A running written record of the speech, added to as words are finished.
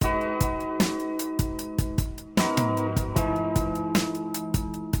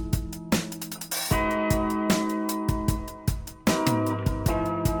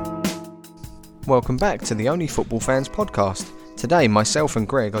Welcome back to the Only Football Fans podcast. Today, myself and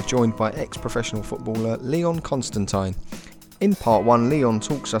Greg are joined by ex-professional footballer Leon Constantine. In part 1, Leon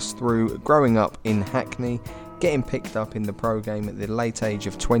talks us through growing up in Hackney, getting picked up in the pro game at the late age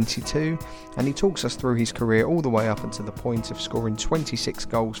of 22, and he talks us through his career all the way up until the point of scoring 26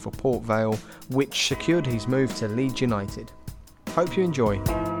 goals for Port Vale, which secured his move to Leeds United. Hope you enjoy.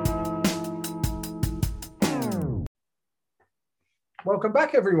 Welcome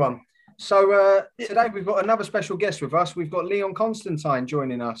back, everyone. So today we've got another special guest with us. We've got Leon Constantine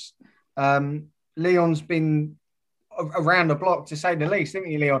joining us. Leon's been around the block, to say the least,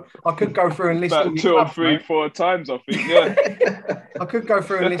 didn't you, Leon? I could go through and list all your two clubs, or three, mate. 4 times, I think. Yeah. I could go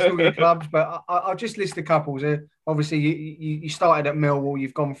through and list all your clubs, but I'll just list a couple. Obviously, you started at Millwall.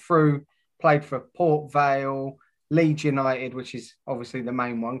 You've gone through, played for Port Vale, Leeds United, which is obviously the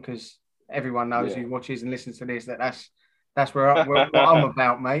main one because everyone knows who watches and listens to this that's where what I'm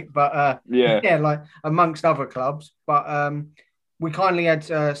about, mate. But like amongst other clubs. But we kindly had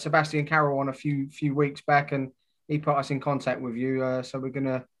Sebastian Carroll on a few weeks back, and he put us in contact with you. So we're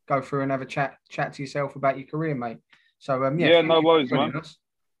gonna go through and have a chat to yourself about your career, mate. So no worries, man.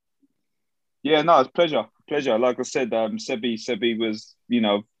 Yeah, no, it's pleasure. Like I said, Sebi was,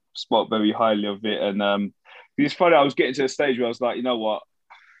 spoke very highly of it, and it's funny. I was getting to the stage where I was like, you know what,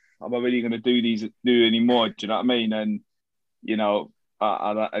 am I really going to do anymore? Do you know what I mean? And I talked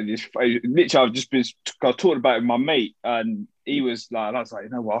about it with my mate, and he was like, and I was like, you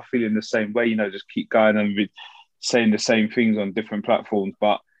know what, I'm feeling the same way. Just keep going and saying the same things on different platforms.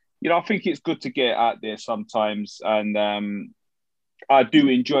 But I think it's good to get out there sometimes, and I do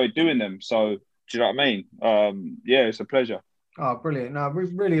enjoy doing them. So do you know what I mean? It's a pleasure. Oh, brilliant! No, we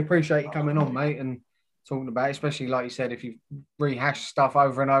really appreciate you coming on, mate, and talking about it, especially like you said, if you rehash stuff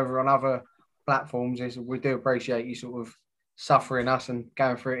over and over on other platforms, we do appreciate you sort of suffering us and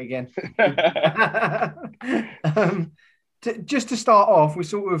going through it again. Just to start off, we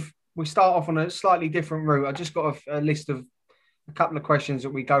start off on a slightly different route. I just got a list of a couple of questions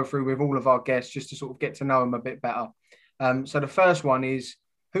that we go through with all of our guests just to sort of get to know them a bit better. So the first one is,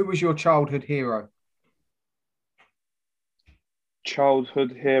 who was your childhood hero?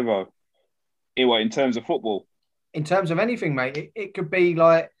 Childhood hero? In terms of football? In terms of anything, mate. It could be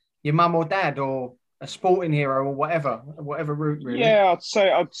like your mum or dad, or a sporting hero, or whatever route, really. Yeah,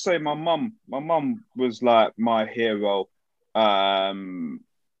 I'd say my mum. My mum was like my hero,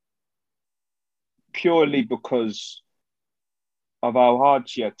 purely because of how hard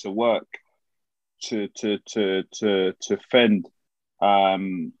she had to work to fend,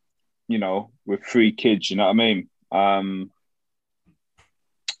 with 3 kids. You know what I mean?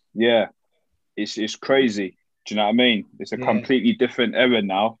 It's crazy. Do you know what I mean? It's a completely different era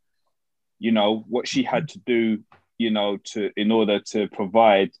now. What she had to do, in order to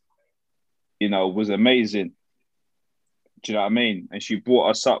provide, was amazing. Do you know what I mean? And she brought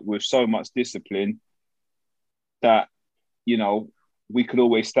us up with so much discipline that, we could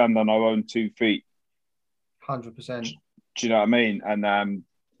always stand on our own 2 feet. 100%. Do you know what I mean? And, I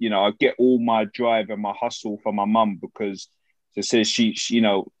get all my drive and my hustle from my mum because she says she's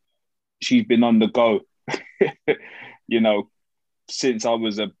been on the go, since I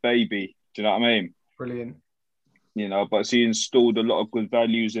was a baby. Do you know what I mean? Brilliant. But she installed a lot of good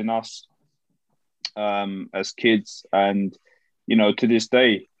values in us as kids. And, to this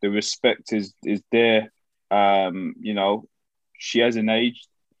day, the respect is there. She hasn't aged.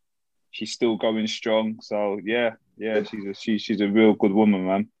 She's still going strong. So, she's a real good woman,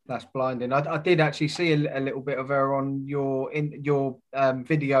 man. That's blinding. I did actually see a little bit of her on your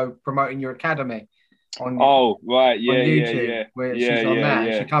video promoting your academy. On YouTube, where she's on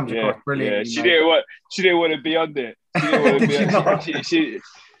that. She comes across brilliantly. She didn't want to be on there.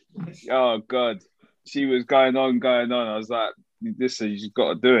 Oh God, she was going on. I was like, listen, you've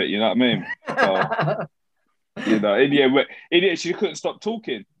got to do it. You know what I mean? So, in the end, she couldn't stop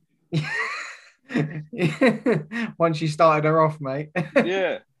talking. Once you started her off, mate.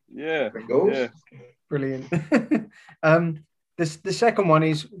 Yeah. Brilliant. The second one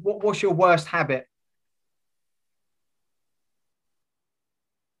is, what's your worst habit?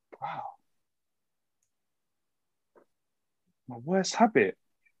 Wow. My worst habit?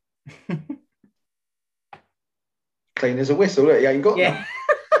 Clean as a whistle, look, you ain't got that.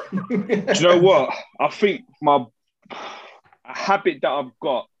 Do you know what? I think a habit that I've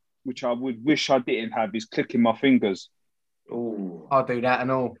got, which I would wish I didn't have, is clicking my fingers. Oh, I'll do that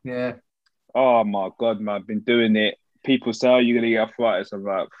and all, yeah. Oh my God, man, I've been doing it. People say, you're going to get arthritis. I'm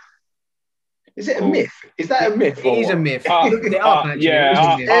like... Is it a myth? Is that a myth? It is a myth. You looked it up, actually.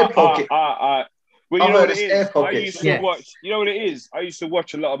 Yeah. Air pocket. Well, you I've know heard what of it scare is. I pockets. used to Yeah. watch. You know what it is. I used to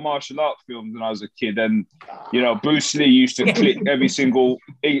watch a lot of martial art films when I was a kid, and you know, Bruce Lee used to click every single.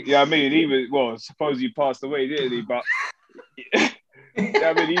 You know what I mean? He was, well, suppose he passed away, didn't he? But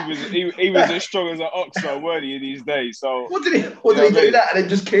I mean, he was as strong as an ox, so weren't he in these days? So What did he do mean? that and then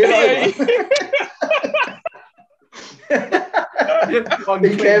just keel over? One Be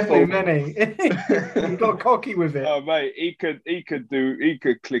click careful. too many. He got cocky with it. Oh mate, he could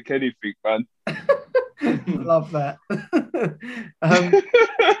click anything, man. Love that.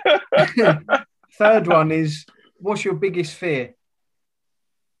 Third one is, what's your biggest fear?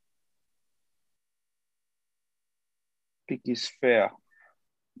 Biggest fear.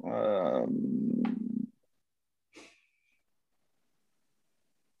 I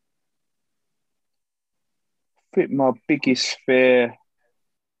think my biggest fear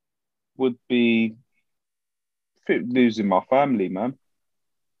would be losing my family, man.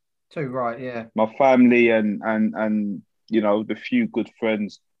 Too right, yeah. My family and you know the few good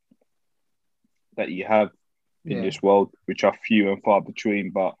friends that you have in this world, which are few and far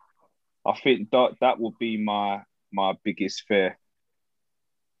between. But I think that would be my biggest fear.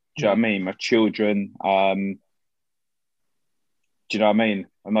 Do you know what I mean? My children. Do you know what I mean?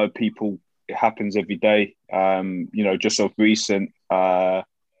 I know people. It happens every day. You know, just of recent. You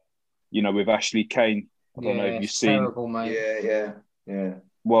know, with Ashley Kane. I don't know if you've seen. Terrible, mate. Yeah.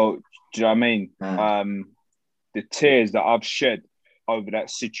 Well, do you know what I mean? Man. The tears that I've shed over that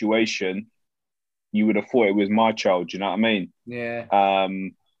situation, you would have thought it was my child. Do you know what I mean? Yeah.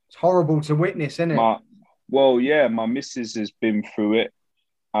 Um, It's horrible to witness, isn't it? My missus has been through it.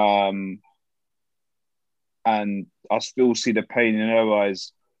 And I still see the pain in her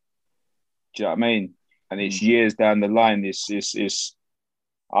eyes. Do you know what I mean? And it's years down the line. It's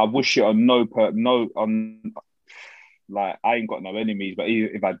I wish it on like I ain't got no enemies, but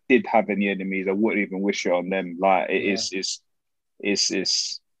if I did have any enemies, I wouldn't even wish it on them. Like it's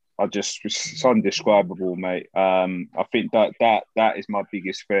it's indescribable, mate. I think that is my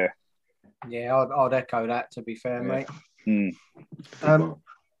biggest fear. Yeah, I'd echo that, to be fair, mate. Mm.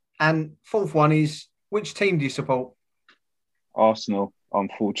 And fourth one is, which team do you support? Arsenal,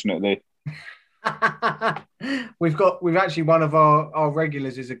 unfortunately. We've actually, one of our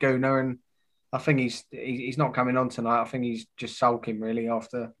regulars is a Gooner, and I think he's not coming on tonight. I think he's just sulking really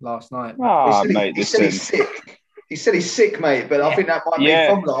after last night. He said he's sick. He said he's sick, mate, but I think that might be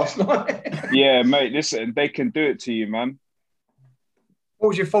from last night. Yeah, mate, listen, they can do it to you, man. What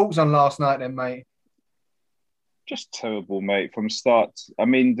was your thoughts on last night then, mate? Just terrible, mate, from start. I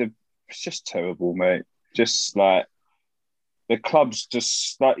mean, it's just terrible, mate. Just like the club's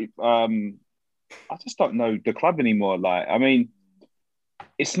just like I just don't know the club anymore. Like, I mean,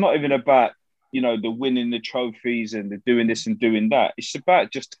 it's not even about, you know, the winning the trophies and the doing this and doing that. It's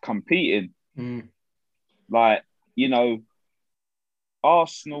about just competing. Like, you know,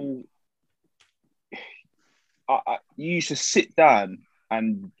 Arsenal, you used to sit down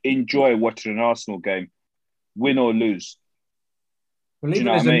and enjoy watching an Arsenal game, win or lose. Well, even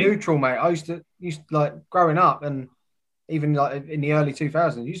as a neutral, mate, I used to like growing up, and even like in the early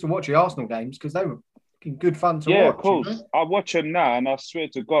 2000s, I used to watch the Arsenal games because they were good fun to watch. Yeah, of course. You know? I watch them now, and I swear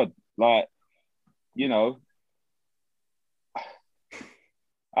to God, like, you know,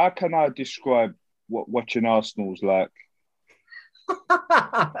 how can I describe what watching Arsenal's like?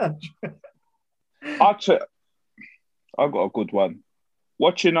 I've got a good one.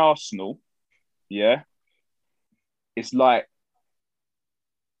 Watching Arsenal, yeah, it's like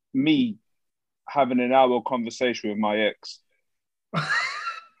me having an hour conversation with my ex.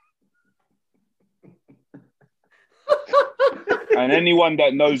 And anyone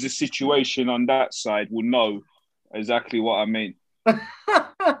that knows the situation on that side will know exactly what I mean.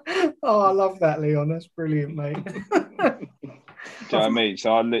 Oh, I love that, Leon. That's brilliant, mate. Do you know what I mean?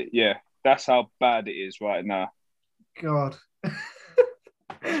 So, that's how bad it is right now. God.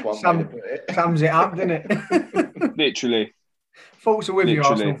 Sums it up, doesn't it? Literally. Thoughts are with you,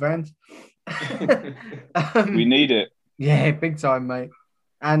 Arsenal fans. We need it. Yeah, big time, mate.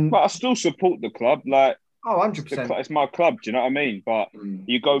 But I still support the club. Like, 100%. It's my club, do you know what I mean? But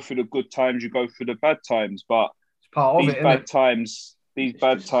you go through the good times, you go through the bad times. But it's part of these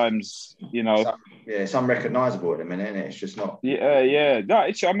bad times, you know. It's unrecognisable at the minute, isn't it? It's just not. Yeah. No,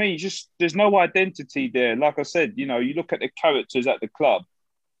 there's no identity there. Like I said, you know, you look at the characters at the club.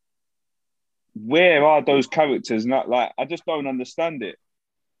 Where are those characters? Not like, I just don't understand it.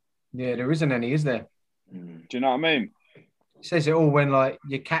 Yeah, there isn't any, is there? Do you know what I mean? It says it all when like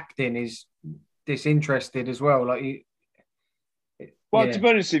your captain is disinterested as well. Like to be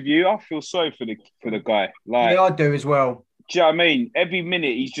honest with you, I feel sorry for the guy. Like, yeah, I do as well. Do you know what I mean? Every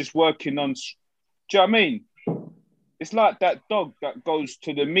minute he's just working on Do you know what I mean? It's like that dog that goes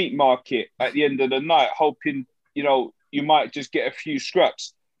to the meat market at the end of the night, hoping, you know, you might just get a few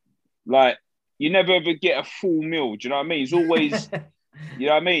scraps. Like, you never ever get a full meal. Do you know what I mean? It's always, you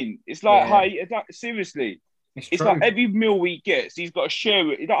know what I mean? It's like, seriously. It's like every meal he gets, he's got to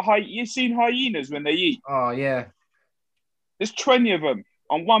share it. Like, you've seen hyenas when they eat. Oh, yeah. There's 20 of them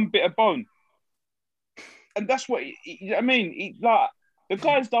on one bit of bone. And that's what, you know what I mean? The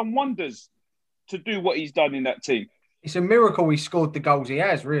guy's done wonders to do what he's done in that team. It's a miracle he scored the goals he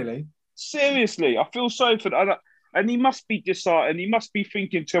has, really. Seriously, I feel sorry for that. And he must be disheartened. He must be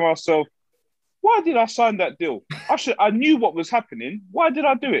thinking to himself, why did I sign that deal? I knew what was happening. Why did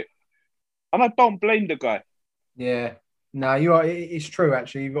I do it? And I don't blame the guy. Yeah. No, you are. It's true,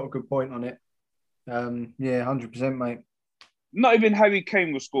 actually. You've got a good point on it. Yeah, 100%, mate. Not even Harry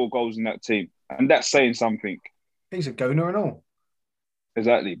Kane will score goals in that team. And that's saying something. He's a gooner and all.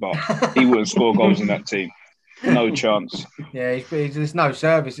 Exactly, but he wouldn't score goals in that team. No chance. Yeah, there's no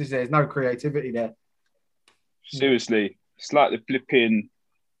service, is there? There's no creativity there. Seriously, it's like the flipping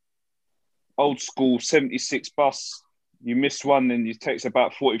old school 76 bus. You miss one and it takes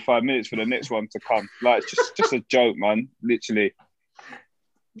about 45 minutes for the next one to come. Like, it's just a joke, man. Literally.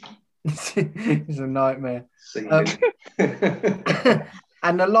 It's a nightmare.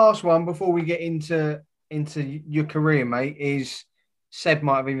 And the last one, before we get into your career, mate, is Seb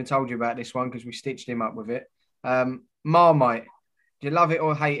might have even told you about this one because we stitched him up with it. Marmite. Do you love it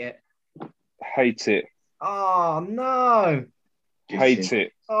or hate it? Hate it. Oh, no. Hate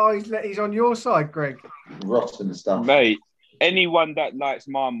it. Oh, he's on your side, Greg. Rotten and stuff. Mate, anyone that likes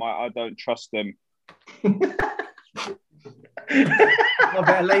Marmite, I don't trust them. I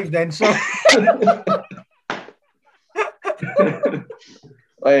better leave then. So.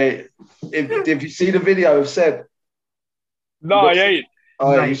 Wait, if you see the video of Seb. No, I ain't.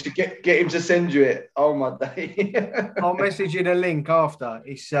 Oh, you should get him to send you it. Oh, my day. I'll message you the link after.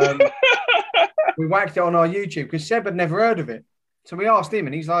 It's we whacked it on our YouTube because Seb had never heard of it. So we asked him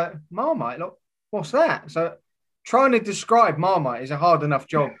and he's like, Marmite, look, what's that? So trying to describe Marmite is a hard enough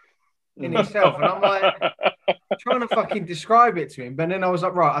job in itself. And I'm like, trying to fucking describe it to him. But then I was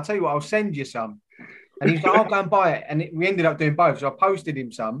like, right, I'll tell you what, I'll send you some. And he's like, I'll go and buy it. And we ended up doing both. So I posted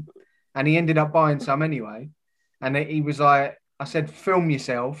him some and he ended up buying some anyway. And he was like, I said, film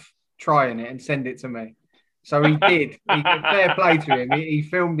yourself trying it and send it to me. So he did. Fair play to him. He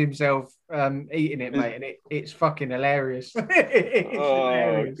filmed himself eating it, mate, and it's fucking hilarious. It's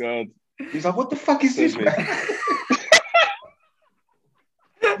hilarious. God! He's like, what the fuck is this, man?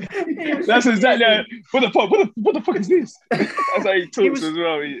 That's exactly what the fuck is this? That's how he talks as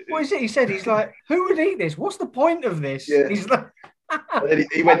well. What is it? He said he's like, who would eat this? What's the point of this? Yeah. He's like,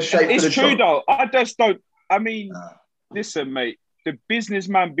 he went straight. It's for the true top. though. I just don't. I mean, listen, mate. The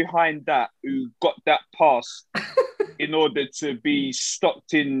businessman behind that who got that pass in order to be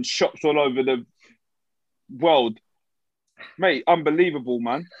stocked in shops all over the world, mate, unbelievable,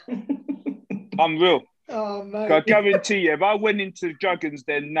 man. Unreal. oh, mate. I guarantee you, if I went into Dragon's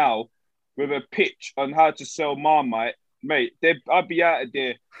Den now with a pitch on how to sell Marmite, mate, I'd be out of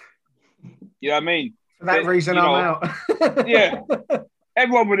there. You know what I mean? For that reason, I'm out. Yeah.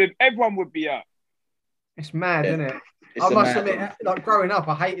 Everyone would be out. It's mad, isn't it? I must admit, like growing up,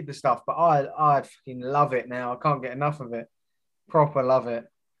 I hated the stuff, but I fucking love it now. I can't get enough of it. Proper love it.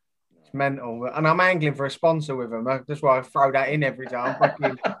 It's mental. And I'm angling for a sponsor with them. That's why I throw that in every time.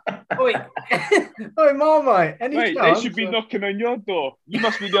 Fucking, oi, Marmite. Mate, they should be knocking on your door. You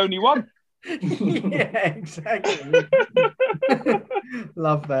must be the only one. Yeah, exactly.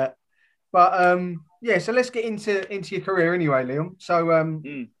 Love that. But yeah, so let's get into your career anyway, Liam. So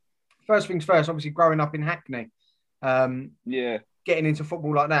first things first, obviously growing up in Hackney. Yeah. Getting into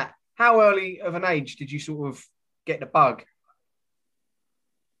football like that. How early of an age did you sort of get the bug?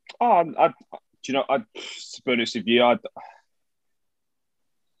 Oh, to be honest with you, I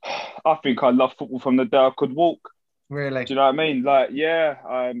think I love football from the day I could walk. Really? Do you know what I mean? Like,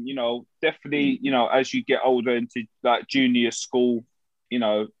 yeah, definitely, as you get older into like junior school,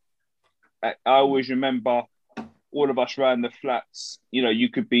 I always remember all of us around the flats, you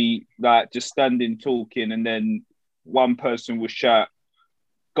could be like just standing talking and then one person would shout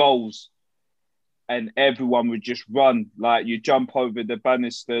goals and everyone would just run. Like you jump over the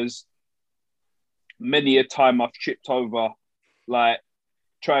banisters. Many a time I've tripped over, like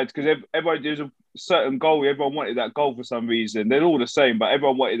tried, because everybody, there's a certain goal, everyone wanted that goal for some reason. They're all the same, but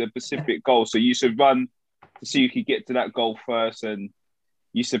everyone wanted a specific goal. So you used to run to see who could get to that goal first and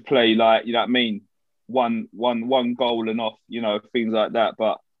used to play like, you know what I mean? One goal and off, things like that.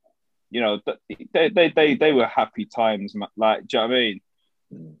 But they were happy times, like, do you know what I mean?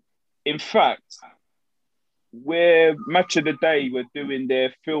 In fact, where Match of the Day were doing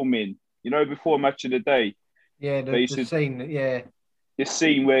their filming, before Match of the Day. Yeah, the scene, yeah. The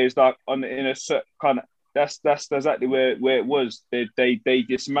scene where it's like in a certain kind of that's exactly where it was. They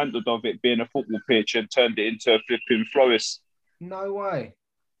dismantled of it being a football pitch and turned it into a flipping florist. No way.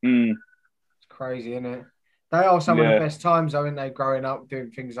 Mm. It's crazy, isn't it? They are some of the best times, though, aren't they? Growing up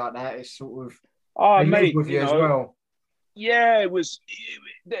doing things like that, it's sort of they live with you as well. Yeah, it was.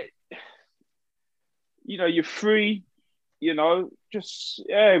 You're free. It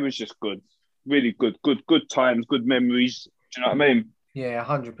was just good, really good times, good memories. Do you know what I mean? Yeah,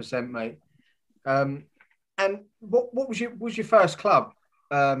 100%, mate. And what was your first club?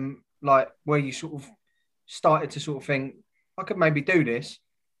 Like where you sort of started to sort of think I could maybe do this.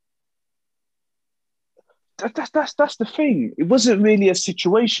 That's the thing. It wasn't really a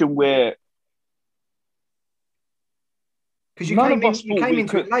situation where because you came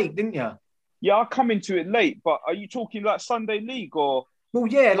into it late, didn't you? Yeah, I come into it late. But are you talking like Sunday League or? Well,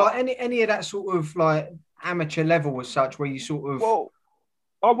 yeah, like any of that sort of like amateur level as such, where you sort of. Well,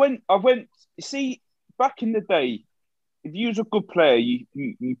 I went. You see, back in the day, if you was a good player, you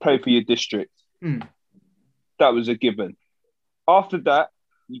play for your district. Mm. That was a given. After that,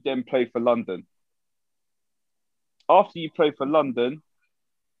 you then play for London. After you play for London,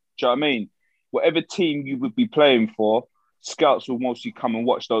 do you know what I mean? Whatever team you would be playing for, scouts will mostly come and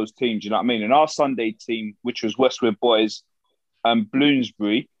watch those teams. Do you know what I mean? And our Sunday team, which was Westwood Boys and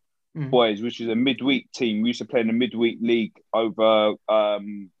Bloomsbury Boys, which is a midweek team, we used to play in the midweek league over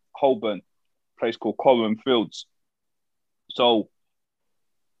Holborn, a place called Coram Fields. So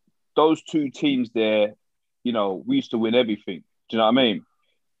those two teams there, we used to win everything. Do you know what I mean?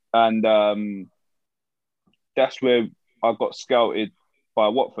 And that's where I got scouted by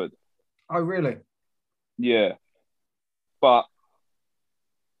Watford. Oh, really? Yeah. But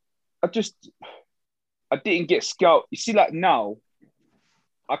I didn't get scouted. You see, like now,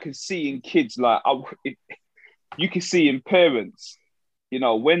 I can see in kids, like, you can see in parents,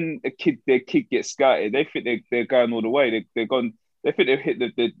 when their kid gets scouted, they think they're going all the way. They think they've hit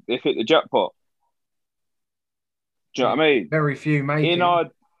the jackpot. Do you know what I mean? Very few make it.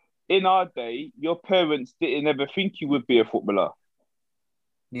 In our day, your parents didn't ever think you would be a footballer.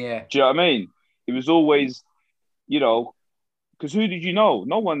 Yeah. Do you know what I mean? It was always, because who did you know?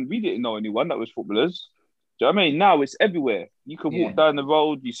 No one, we didn't know anyone that was footballers. Do you know what I mean? Now it's everywhere. You can walk down the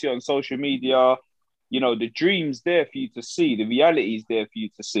road, you see it on social media, the dream's there for you to see, the reality's there for you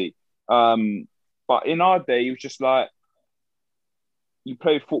to see. But in our day, it was just like, you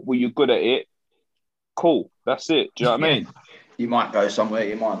play football, you're good at it, cool, that's it. Do you know what I mean? You might go somewhere,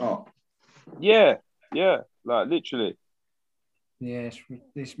 you might not. Yeah, like literally. Yeah,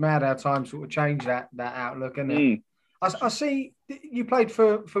 it's mad how time sort of changed that outlook, isn't it? I see you played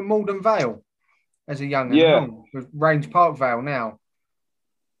for Malden Vale as a young with Range Park Vale now.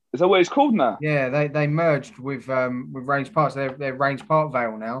 Is that what it's called now? Yeah, they merged with Range Park. So they're Range Park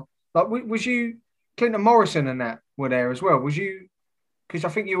Vale now. Like, was you Clinton Morrison and that were there as well? Was you? Because I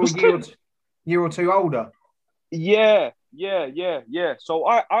think you were a year or two older. Yeah. So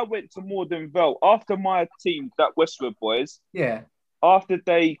I went to Malden Vale after my team, that Westwood Boys. Yeah. After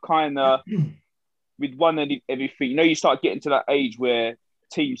they kind of, we'd won everything. You start getting to that age where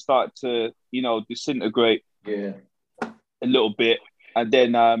teams start to, disintegrate. Yeah. A little bit. And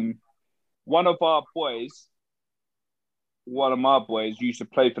then one of my boys used to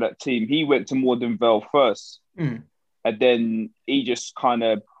play for that team. He went to Malden Vale first. And then he just kind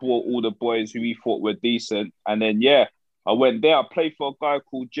of brought all the boys who he thought were decent. And then, I went there. I played for a guy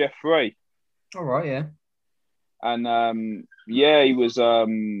called Jeff Ray. All right, yeah. And, he was a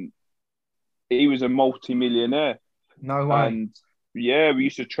multi-millionaire. No way. And, we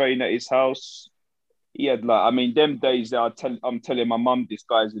used to train at his house. He had them days I'm telling my mum this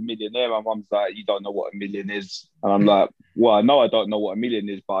guy's a millionaire. My mum's like, you don't know what a million is. And I'm like, well, I know I don't know what a million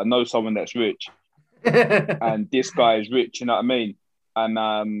is, but I know someone that's rich. And this guy is rich, you know what I mean?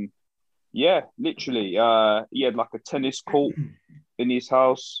 And literally, he had like a tennis court in his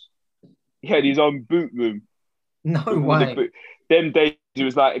house. He had his own boot room. No way. Them days, it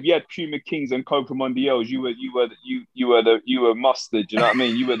was like if you had Puma Kings and Copa Mondials, you were mustard. You know what I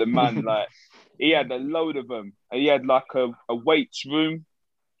mean? You were the man. Like, he had a load of them. And he had like a weights room.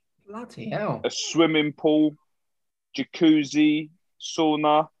 Bloody hell. A swimming pool, jacuzzi,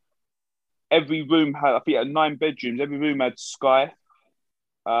 sauna. Every room had, I think, had 9 bedrooms. Every room had Sky.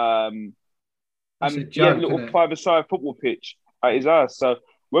 And he had a little private-side football pitch at his house. So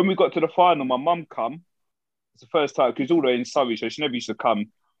when we got to the final, my mum come. It's the first time, because all the way in Surrey, so she never used to come. Do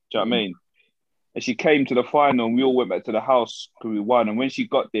you know what I mean? And she came to the final, and we all went back to the house because we won. And when she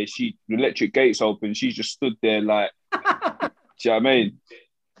got there, the electric gates open. She just stood there like, do you know what I mean?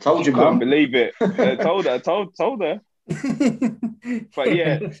 Told you, couldn't Mum. believe it. I told her. But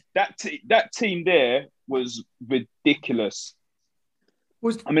yeah, that team there was ridiculous.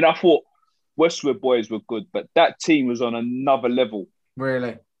 I mean, I thought Westwood boys were good, but that team was on another level.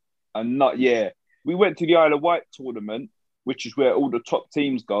 Really? And we went to the Isle of Wight tournament, which is where all the top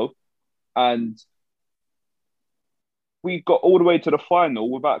teams go, and we got all the way to the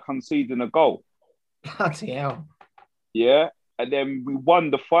final without conceding a goal. Bloody hell! Yeah, and then we won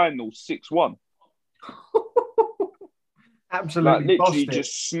the final 6-1. Absolutely, like literally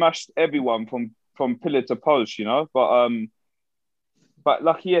just smashed everyone from pillar to post, you know. But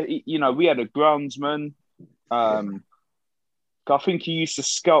like you know, we had a groundsman. I think he used to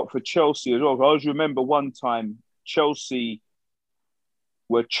scout for Chelsea as well. I always remember one time Chelsea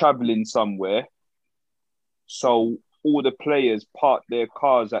were travelling somewhere, so all the players parked their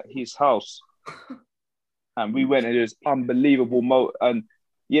cars at his house, and we went, and it was unbelievable. And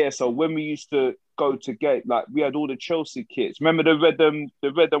yeah, so when we used to go to get, like, we had all the Chelsea kits. Remember the red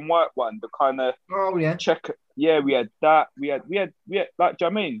and white one, the kind of check. Yeah, we had that. We had like, do you know what I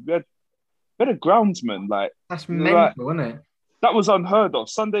mean? We had a groundsman. Like, that's mental, isn't it? That was unheard of.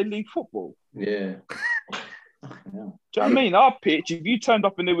 Sunday league football. Yeah. Do you know what I mean? Our pitch, if you turned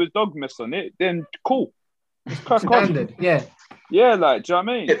up and there was dog mess on it, then cool. It's standard, yeah. Yeah, like, do you know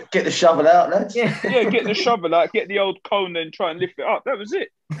what I mean? Get the shovel out, lads. Yeah, get the shovel out, get the old cone and try and lift it up. That was it.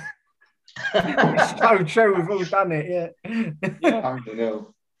 It's so true. We've all done it, yeah. Yeah. Do you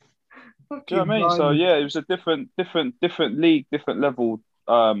know what I mean? So yeah, it was a different league, different level.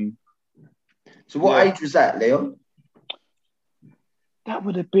 So what age was that, Leon? That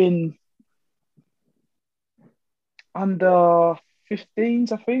would have been under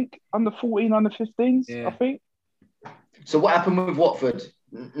 15s, I think. Under 14, under 15s, I think. So what happened with Watford?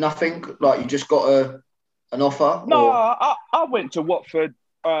 Nothing? Like, you just got an offer? No, I went to Watford.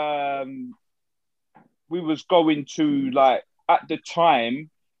 We was going to, like, at the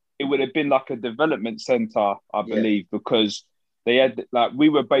time, it would have been like a development centre, I believe, because they had, like, we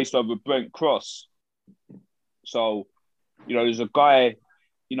were based over Brent Cross. So, you know, there's a guy,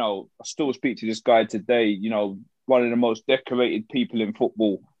 you know, I still speak to this guy today, you know, one of the most decorated people in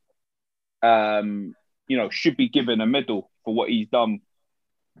football, you know, should be given a medal for what he's done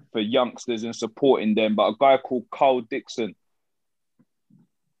for youngsters and supporting them. But a guy called Carl Dixon,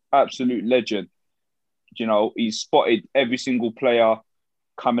 absolute legend. You know, he's spotted every single player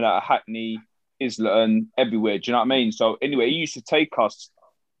coming out of Hackney, Islington, everywhere. Do you know what I mean? So anyway, he used to take us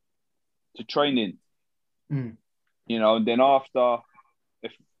to training. You know, and then after,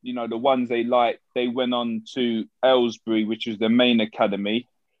 if you know, the ones they liked, they went on to Aylesbury, which was the main academy.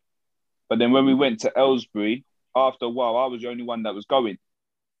 But then when we went to Aylesbury, after a while, I was the only one that was going.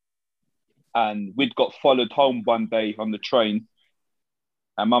 And we'd got followed home one day on the train.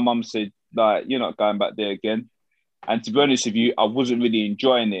 And my mum said, like, you're not going back there again. And to be honest with you, I wasn't really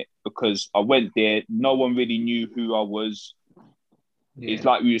enjoying it because I went there. No one really knew who I was. Yeah. It's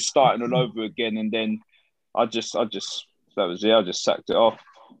like we were starting all over again. And then I just, that was it. I just sacked it off.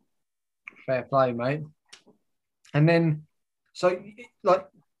 Fair play, mate. And then, so, like,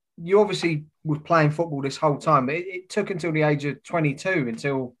 you obviously was playing football this whole time, but it took until the age of 22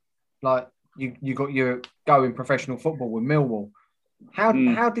 until, like, you got your go in professional football with Millwall. How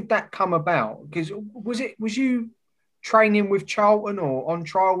did that come about? Because was you training with Charlton or on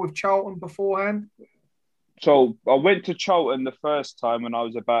trial with Charlton beforehand? So I went to Charlton the first time when I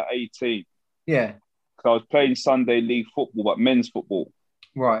was about 18. Yeah. Because I was playing Sunday league football, but men's football.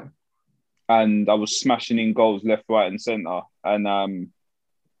 Right. And I was smashing in goals left, right and centre. And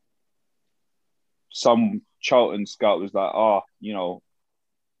some Charlton scout was like, you know,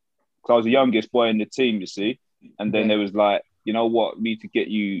 because I was the youngest boy in the team, you see. And then there was like, you know what, we need to get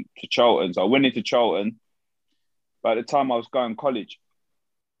you to Charlton. So I went into Charlton. But at the time I was going to college.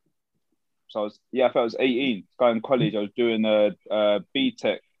 So I think I was 18, going to college. I was doing a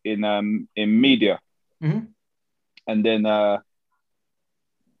BTEC in media. Mm-hmm. And then I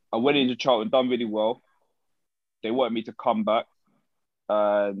went into Charlton, done really well. They wanted me to come back.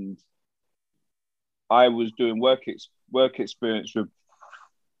 And I was doing work experience with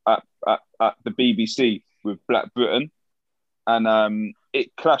at the BBC with Black Britain. And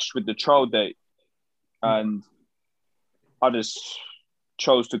it clashed with the trial date. And I just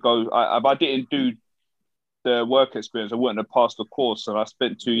chose to go. If I didn't do the work experience, I wouldn't have passed the course. And I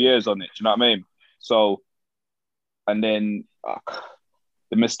spent 2 years on it. Do you know what I mean? So, and then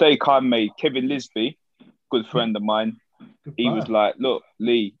the mistake I made, Kevin Lisby, good friend of mine, he was like, look,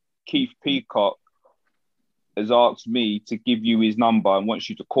 Lee, Keith Peacock has asked me to give you his number and wants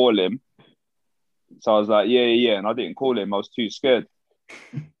you to call him. So I was like, yeah. And I didn't call him. I was too scared.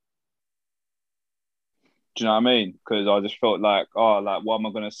 Do you know what I mean? Because I just felt like, what am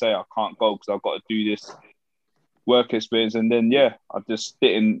I going to say? I can't go because I've got to do this work experience. And then, I just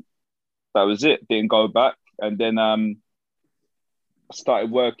didn't, that was it. Didn't go back. And then I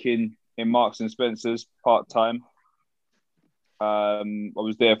started working in Marks and Spencer's part-time. I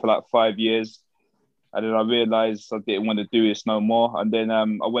was there for like 5 years. And then I realised I didn't want to do this no more. And then I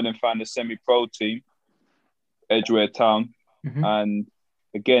went and found a semi-pro team, Edgware Town. Mm-hmm. And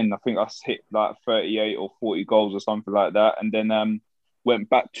again, I think I hit like 38 or 40 goals or something like that. And then went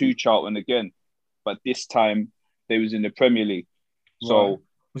back to Charlton again. But this time, they was in the Premier League. So right.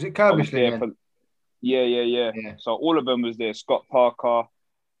 Was it Curbishley? Yeah. So all of them was there. Scott Parker,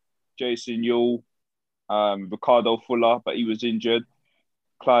 Jason Yule, Ricardo Fuller, but he was injured.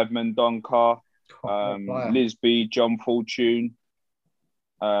 Clive Mendonca, Lisby, John Fortune,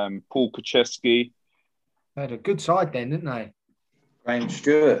 Paul Kucheski. They had a good side then, didn't they? Graham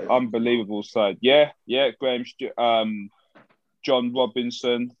Stewart. Unbelievable side. Yeah. Graham Stewart, John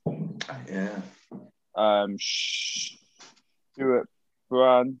Robinson. Yeah. Stuart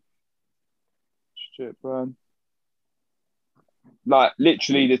Brown. Like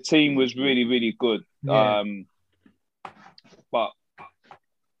literally the team was really, really good. Yeah. But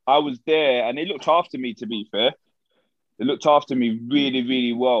I was there and they looked after me, to be fair. They looked after me really,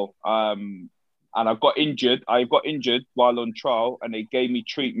 really well. And I got injured. While on trial and they gave me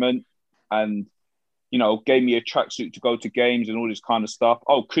treatment and, gave me a tracksuit to go to games and all this kind of stuff.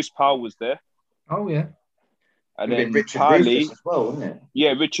 Oh, Chris Powell was there. Oh, yeah. And then Richard Rufus as well, wasn't it?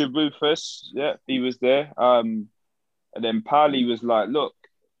 Yeah, Richard Rufus. Yeah, he was there. And then Pally was like, look,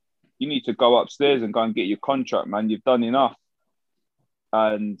 you need to go upstairs and go and get your contract, man. You've done enough.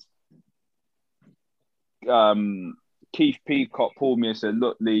 And Keith Peacock pulled me and said,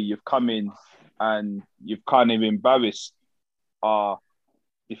 look, Lee, you've come in and you've kind of embarrassed our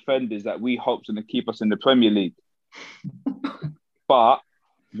defenders that we hoped to keep us in the Premier League. But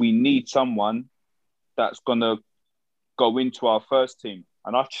we need someone that's going to go into our first team.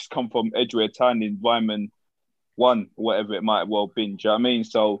 And I've just come from Edgware Town in Ryman 1, or whatever it might well been. Do you know what I mean?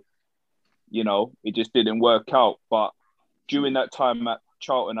 So, it just didn't work out. But during that time at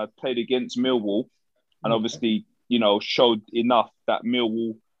Charlton, I played against Millwall and obviously, showed enough that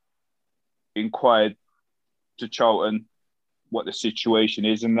Millwall inquired to Charlton what the situation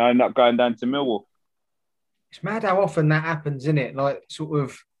is, and I ended up going down to Millwall. It's mad how often that happens, isn't it? Like, sort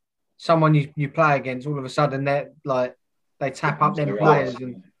of someone you play against, all of a sudden they tap up them players.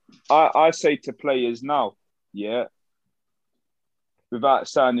 And I say to players now, without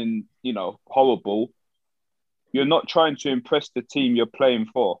sounding, horrible, you're not trying to impress the team you're playing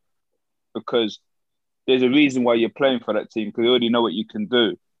for, because there's a reason why you're playing for that team, because you already know what you can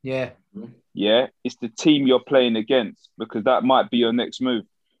do. Yeah. Yeah, it's the team you're playing against, because that might be your next move.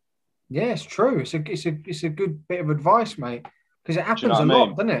 Yeah, it's true. It's a good bit of advice, mate, because it happens a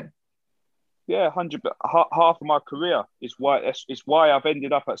lot, doesn't it? Yeah, 100. Half of my career is why I've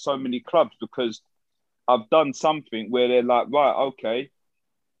ended up at so many clubs, because I've done something where they're like, right, okay,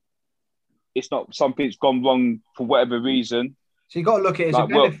 it's not, something's gone wrong for whatever reason. So you got to look at it as a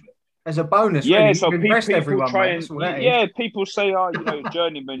benefit. As a bonus, yeah. Really. So people try and people say, "Oh,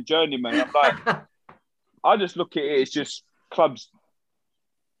 journeyman." I'm like, I just look at it as just clubs.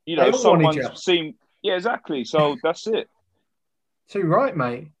 Someone's seen. Yeah, exactly. So that's it. Too right,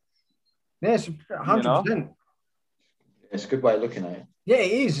 mate. Yes, 100%. It's a good way of looking at it. Yeah,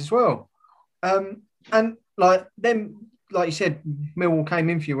 it is as well. And like you said, Millwall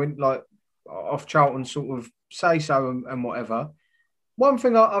came in for you and like off Charlton sort of say so and whatever. One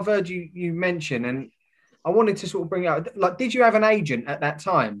thing I've heard you mention, and I wanted to sort of bring out, like, did you have an agent at that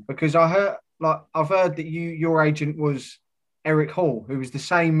time? Because I've heard that your agent was Eric Hall, who was the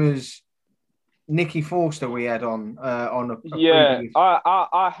same as Nicky Forster we had on a previous...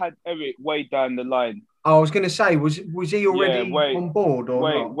 I had Eric way down the line. I was going to say, was he already on board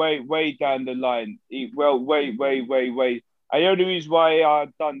or not? Way down the line. Way. And the only reason why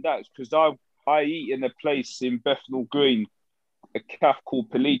I've done that is because I eat in a place in Bethnal Green, a cafe called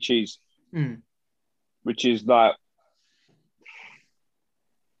Pelici's, which is like,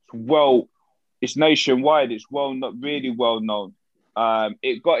 it's nationwide. It's really well known.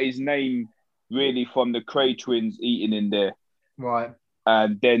 It got its name really from the Cray twins eating in there. Right.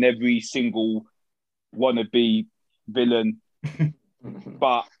 And then every single wannabe villain.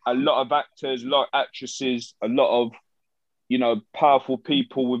 But a lot of actors, a lot of actresses, a lot of, powerful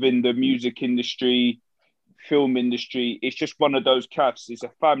people within the music industry, film industry. It's just one of those cafes. It's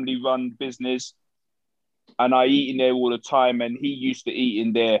a family-run business. and I eat in there all the time, and he used to eat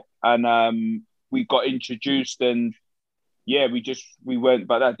in there, and we got introduced, and yeah, we went,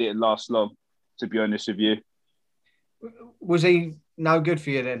 but that didn't last long, to be honest with you. Was he no good for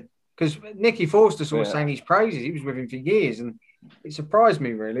you then? Because Nicky Forster sort of saying his praises. He was with him for years, and it surprised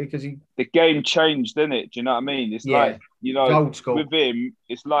me really because the game changed, didn't it? Do you know what I mean? It's like, you know, old school. With him,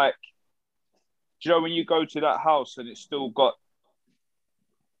 it's like, do you know when you go to that house and it's still got,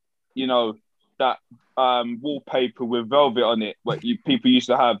 you know, that wallpaper with velvet on it, what people used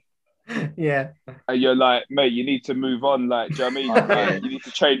to have. Yeah. And you're like, mate, you need to move on. Like, do you know what I mean? Like, you need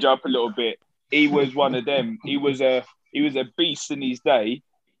to change up a little bit. He was one of them. He was a beast in his day,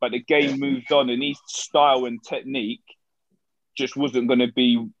 but the game moved on, and his style and technique just wasn't going to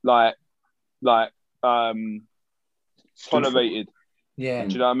be like tolerated. Yeah.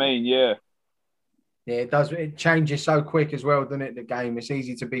 Do you know what I mean? Yeah. Yeah, it does. It changes so quick as well, doesn't it? The game. It's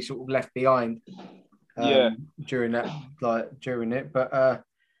easy to be sort of left behind. During it, but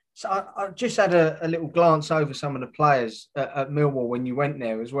so I just had a little glance over some of the players at Millwall when you went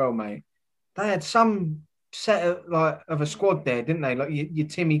there as well, mate. They had some set of a squad there, didn't they? Like your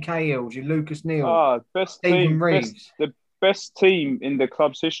Timmy Cahills, your Lucas Neal, the best team in the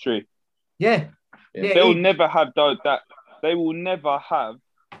club's history. Yeah. They'll never have that. They will never have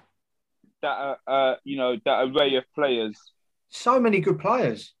that. That array of players. So many good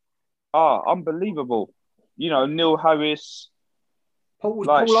players. Unbelievable. You know, Neil Harris. Paul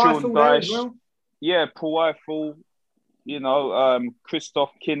Eiffel there as well? Yeah, Paul Eiffel. You know,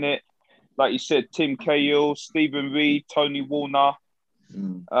 Christoph Kinnett. Like you said, Tim Cahill, Stephen Reid, Tony Warner.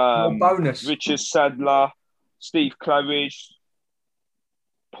 Bonus. Richard Sadler, Steve Claridge,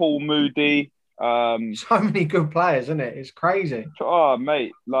 Paul Moody. So many good players, isn't it? It's crazy. Oh,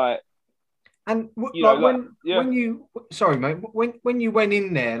 mate, like... And when you... Sorry, mate. When you went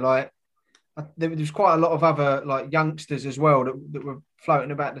in there, like... There was quite a lot of other like youngsters as well that were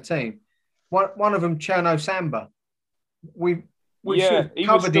floating about the team. One of them, Cherno Samba. We sort of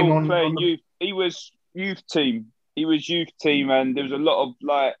covered him on youth. He was youth team. And there was a lot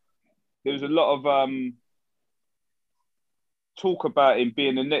of talk about him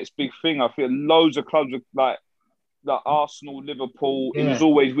being the next big thing. I feel loads of clubs like Arsenal, Liverpool. It was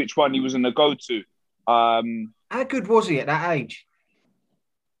always which one he was going to go to. How good was he at that age?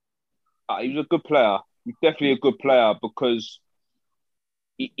 He was a good player. He's definitely a good player because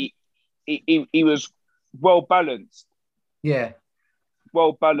he was well balanced. Yeah.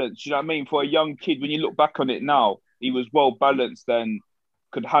 Well balanced. You know what I mean? For a young kid, when you look back on it now, he was well balanced and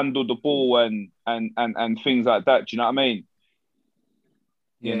could handle the ball and things like that. Do you know what I mean?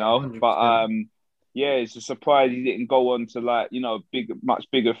 You know, 100%. But it's a surprise he didn't go on to much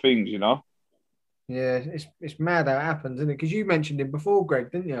bigger things. You know. Yeah, it's mad how it happens, isn't it? Because you mentioned him before, Greg,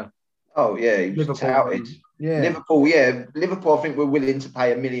 didn't you? Oh yeah, he was touted. Liverpool, Liverpool. I think we're willing to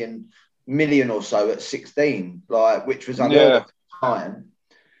pay $1 million or so at 16, which was unheard of at the time.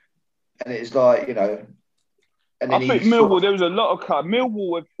 And it's like, you know. And then I think Millwall. There was a lot of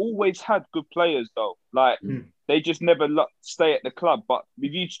Millwall have always had good players though. They just never stay at the club. But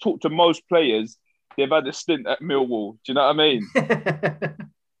if you talk to most players, they've had a stint at Millwall. Do you know what I mean?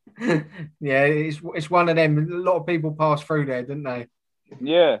 Yeah, it's one of them. A lot of people pass through there, didn't they?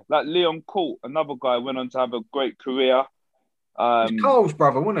 Yeah, like Leon Court, another guy went on to have a great career. It's Carl's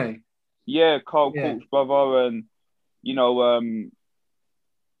brother, wasn't he? Yeah, Carl Court's brother, and you know,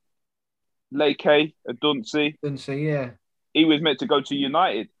 Leke Adunsi. Yeah. He was meant to go to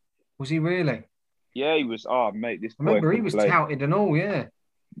United. Was he really? Yeah, he was. Oh, mate, this boy. I remember he was touted and all. Yeah.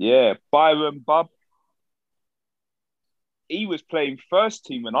 Yeah, Byron Bubb. He was playing first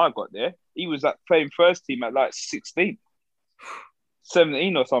team when I got there. He was playing first team at like 16.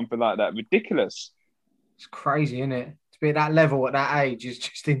 17 or something like that. Ridiculous. It's crazy, isn't it? To be at that level at that age is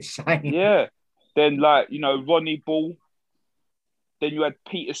just insane. Yeah. Then Ronnie Ball. Then you had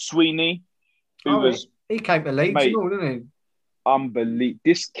Peter Sweeney, who he came to Leeds and all, didn't he? Unbelievable.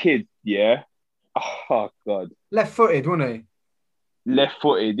 This kid, yeah. Oh God. Left-footed, wasn't he?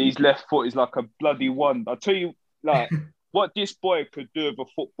 Left-footed. He's left-footed like a bloody one. I'll tell you, what this boy could do with a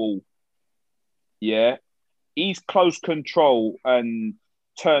football. Yeah. He's close control and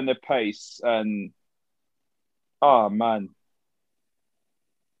turn the pace and man.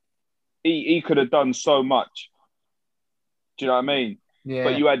 He could have done so much. Do you know what I mean? Yeah.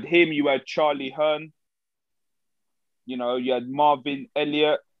 But you had him, you had Charlie Hearn, you know, you had Marvin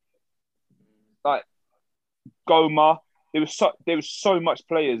Elliott, like Goma. There was so much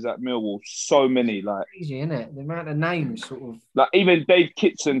players at Millwall, so many. It's crazy, isn't it? The amount of names, sort of. Like even Dave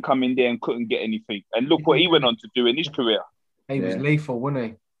Kitson come in there and couldn't get anything, and look what he went on to do in his career. He was lethal,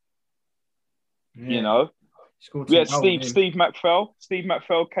 wasn't You know, we had Steve McPhail. Steve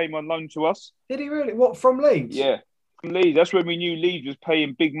McPhail came on loan to us. Did he really? What, from Leeds? Yeah, from Leeds. That's when we knew Leeds was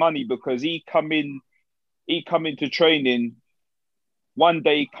paying big money because he come into training. One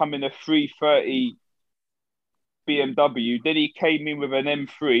day, he come in a 330 BMW. Then he came in with an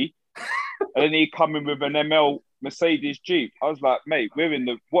M3, and then he come in with an ML Mercedes Jeep. I was like, mate,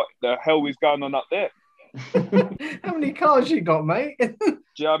 what the hell is going on up there? How many cars you got, mate? Do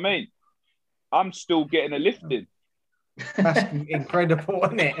you know what I mean? I'm still getting a lift in. That's incredible,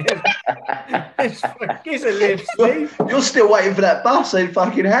 isn't it? It's a lift, Steve. You're still waiting for that bus in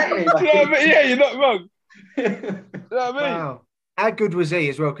fucking Hackney. Yeah, you're not wrong. You know what I mean? Wow. How good was he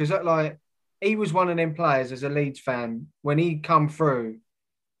as well? Because he was one of them players as a Leeds fan. When he come through,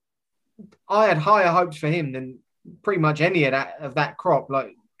 I had higher hopes for him than pretty much any of that crop.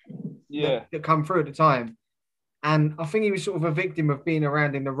 That come through at the time. And I think he was sort of a victim of being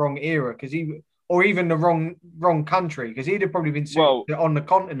around in the wrong era or even the wrong country, because he'd have probably been suited on the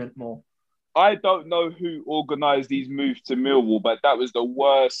continent more. I don't know who organised these moves to Millwall, but that was the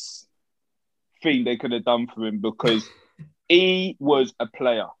worst thing they could have done for him because he was a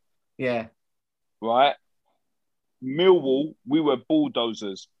player. Yeah. Right? Millwall, we were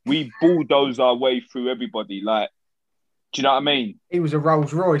bulldozers. We bulldozed our way through everybody. Do you know what I mean? He was a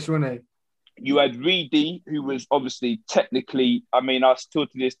Rolls Royce, wasn't he? You had Reedy, who was obviously technically, I still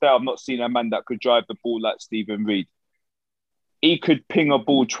to this day, I've not seen a man that could drive the ball like Stephen Reid. He could ping a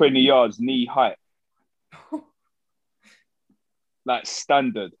ball 20 yards, knee height.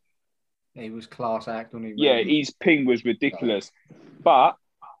 Standard. He was class act, wasn't he? Yeah, his ping was ridiculous. But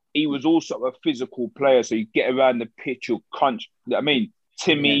he was also a physical player, so he'd get around the pitch, he'll crunch.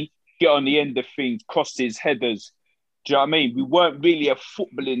 Timmy, get on the end of things, cross his headers. Do you know what I mean? We weren't really a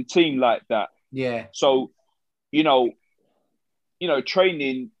footballing team like that. Yeah. So,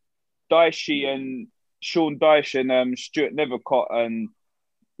 training, Dyche and Sean Dyche and Stuart Nethercott and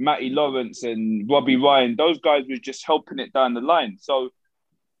Matty Lawrence and Robbie Ryan, those guys were just helping it down the line. So,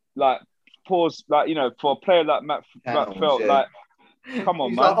 for a player like Matt felt come on,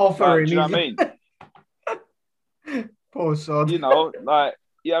 he's man. Offering, do you know what I mean? Poor sod.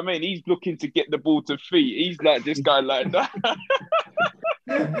 He's looking to get the ball to feet. He's like this guy like that.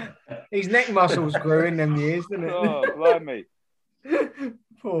 His neck muscles grew in them years, didn't it? Oh, blimey.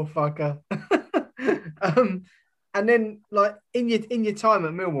 Poor fucker. And then, in your time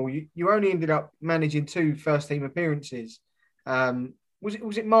at Millwall, you only ended up managing 2 first-team appearances. Was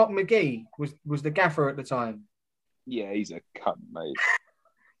it Mark McGee was the gaffer at the time? Yeah, he's a cunt, mate.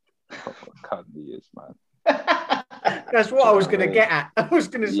 Proper cunt he is, man. That's what I was going to get at. I was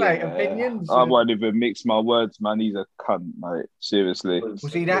going to say opinions. I won't even mix my words, man. He's a cunt, mate. Seriously.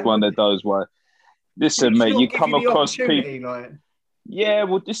 Was he that? One of those why. Listen, mate, you come across people. Yeah,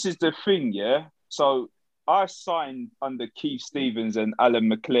 well, this is the thing, yeah. So I signed under Keith Stevens and Alan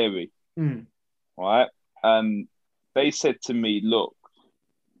McCleary, right? They said to me, look,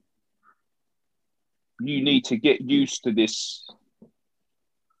 you need to get used to this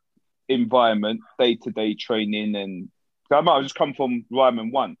environment, day-to-day training, and I might have just come from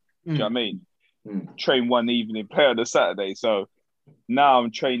Ryman 1. Do you know what I mean? Train one evening, play on a Saturday. So now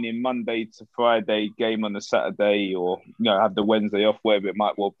I'm training Monday to Friday, game on a Saturday, or have the Wednesday off, wherever it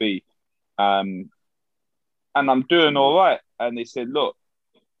might well be. And I'm doing all right. And they said, look,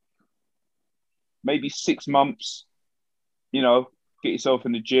 maybe 6 months, get yourself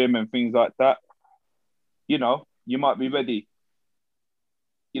in the gym and things like that. You might be ready,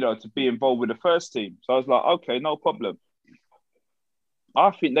 to be involved with the first team. So I was like, okay, no problem.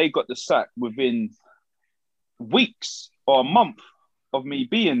 I think they got the sack within weeks or a month of me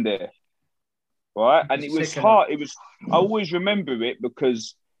being there, right? And it was hard. I always remember it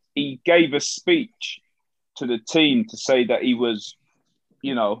because he gave a speech to the team to say that he was,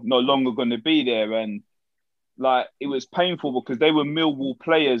 no longer going to be there. And it was painful because they were Millwall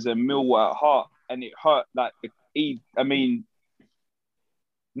players and Millwall at heart. And it hurt.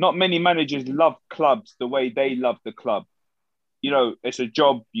 Not many managers love clubs the way they love the club. It's a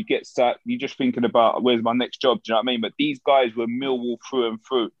job, you get sacked, you're just thinking about where's my next job, do you know what I mean? But these guys were Millwall through and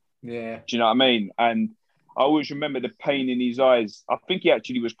through. Yeah. Do you know what I mean? And I always remember the pain in his eyes. I think he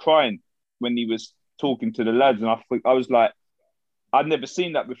actually was crying when he was talking to the lads. And I was like, I'd never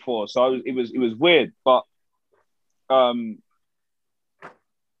seen that before. So it was weird. But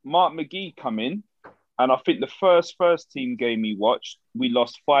Mark McGee come in, and I think the first team game he watched, we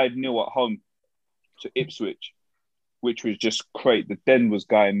lost 5-0 at home to Ipswich, which was just great. The den was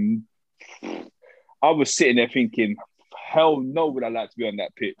going. I was sitting there thinking, hell no, would I like to be on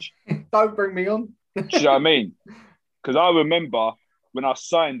that pitch? Don't bring me on. Do you know what I mean? Because I remember when I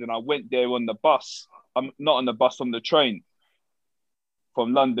signed and I went there on the bus, I'm not on the bus, on the train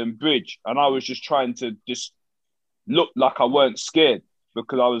from London Bridge. And I was just trying to just look like I weren't scared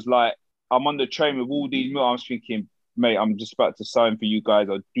because I was like, I'm on the train with all these men. I was thinking, mate, I'm just about to sign for you guys.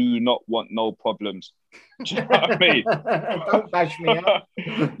 I do not want no problems. Do you know what I mean? Don't bash me up.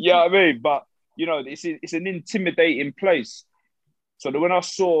 Yeah, I mean, but you know, it's an intimidating place. So that when I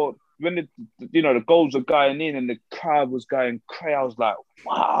saw the goals were going in and the crowd was going crazy, I was like,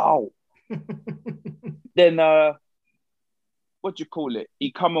 wow. Then what do you call it?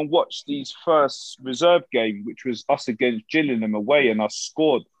 He come and watched these first reserve game, which was us against Gillingham away, and I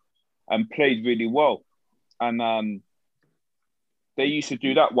scored and played really well. And they used to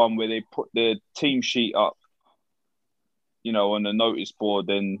do that one where they put the team sheet up, you know, on the notice board.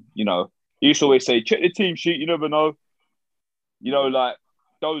 And, you know, he used to always say, check the team sheet, you never know. You know, like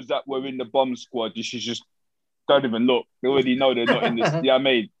those that were in the bomb squad, you should just don't even look. They already know they're not in this. Yeah, I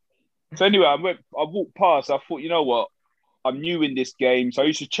mean. So anyway, I walked past. I thought, you know what? I'm new in this game, so I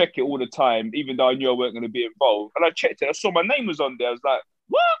used to check it all the time, even though I knew I weren't going to be involved. And I checked it. I saw my name was on there. I was like,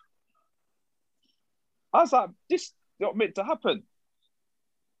 what? I was like, this is not meant to happen.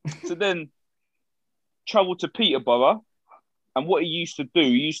 So then traveled to Peterborough. And what he used to do,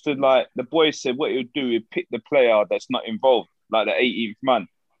 the boys said what he would do, he'd pick the player that's not involved, like the 18th man.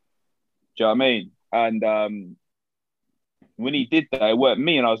 Do you know what I mean? And when he did that, it weren't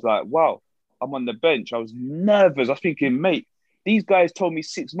me. And I was like, wow, I'm on the bench. I was nervous. I was thinking, mate, these guys told me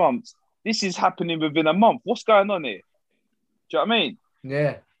 6 months. This is happening within a month. What's going on here? Do you know what I mean?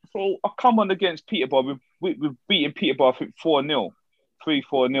 Yeah. So I come on against Peterborough. We've beaten Peterborough, I think 4-0,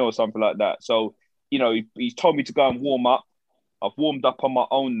 3-4-0 or something like that. So, you know, he's told me to go and warm up. I've warmed up on my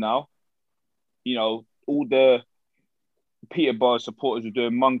own now. You know, all the Peterborough supporters were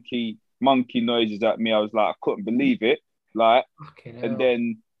doing monkey noises at me. I was like, I couldn't believe it. Like, and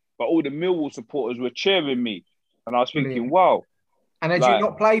then, but all the Millwall supporters were cheering me. And I was thinking, wow. And had you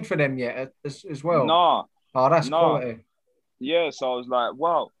not played for them yet as well? Nah. Oh, that's quality. Yeah, so I was like,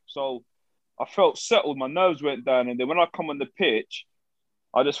 wow. So I felt settled. My nerves went down. And then when I come on the pitch,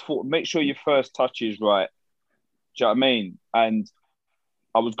 I just thought, make sure your first touch is right. Do you know what I mean? And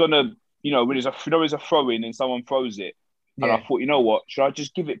I was going to, you know, when there's a throw-in and someone throws it. Yeah. And I thought, you know what? Should I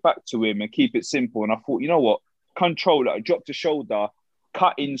just give it back to him and keep it simple? And I thought, you know what? Control it. I dropped the shoulder,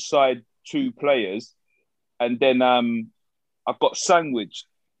 cut inside 2 players. And then I got sandwiched.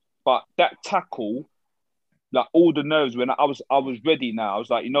 But that tackle, like all the nerves, when I was ready now. I was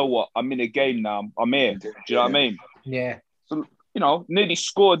like, you know what? I'm in a game now. I'm here. Do you know what I mean? Yeah. So, you know, nearly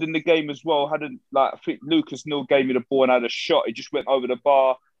scored in the game as well. I think Lucas Neill gave me the ball and I had a shot. It just went over the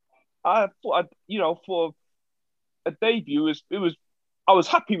bar. I thought, for a debut, I was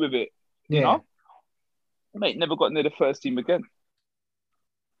happy with it. Yeah. You know? Mate, never got near the first team again.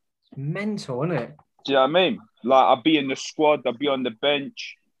 It's mental, isn't it? Do you know what I mean? Like, I'd be in the squad, I'd be on the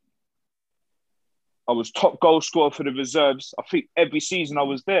bench. I was top goal scorer for the reserves. I think every season I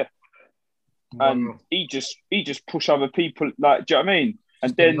was there. Wow. And he just pushed other people, like, do you know what I mean?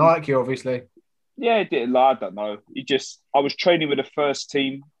 And then, didn't like you, obviously. Yeah, he didn't lie, I don't know. I was training with the first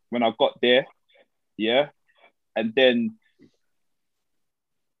team when I got there. Yeah. And then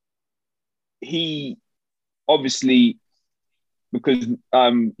he obviously, because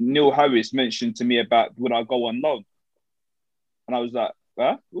Neil Harris mentioned to me about would I go on loan? And I was like,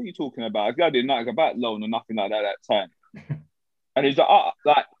 huh? What are you talking about? I didn't know about loan or nothing like that at that time. And he's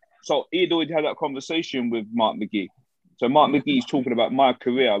like, so he'd already had that conversation with Mark McGee. So Mark McGee's talking about my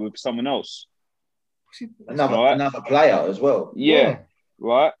career with someone else. Another player as well. Yeah.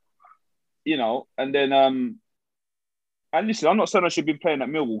 Right. You know, and then and listen, I'm not saying I should be playing at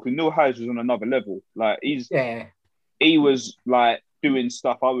Millwall because Neil Harris was on another level. Like he was like doing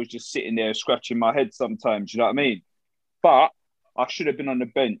stuff. I was just sitting there scratching my head sometimes. You know what I mean? But I should have been on the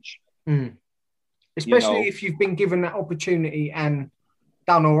bench. Mm. Especially if you've been given that opportunity and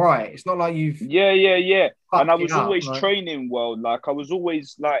done all right. It's not like you've And I was always training well. Like I was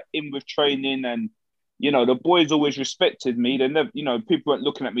always like in with training, and you know the boys always respected me. They never, you know, people weren't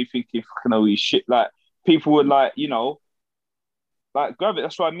looking at me thinking fucking holy shit. Like people were like, you know, like grab it.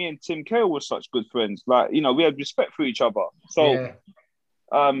 That's why me and Tim Cahill were such good friends. Like, you know, we had respect for each other. So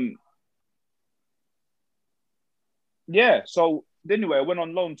so anyway, I went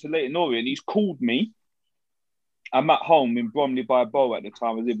on loan to Leyton Orient. He's called me. I'm at home in Bromley by Bow at the time.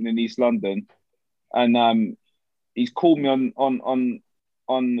 I was living in East London. And he's called me on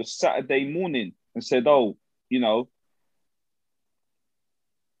the Saturday morning and said, oh, you know,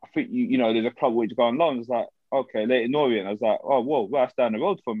 I think, you know, there's a club where you go on loan. I was like, okay, Leyton Orient. I was like, oh, whoa, well, that's down the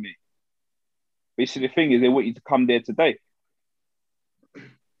road from me. But you see, the thing is, they want you to come there today.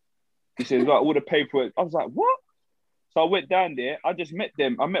 He says, right, all the paperwork. I was like, what? So I went down there. I just met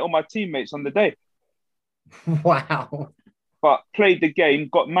them. I met all my teammates on the day. Wow. But played the game,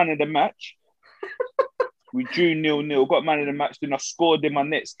 got man of the match. We drew 0-0, got man of the match. Then I scored in my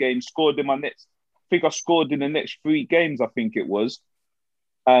next game, I think I scored in the next 3 games, I think it was.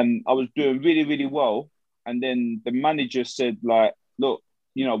 And I was doing really, really well. And then the manager said, like, look,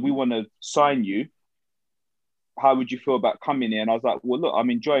 you know, we want to sign you. How would you feel about coming here? And I was like, well, look, I'm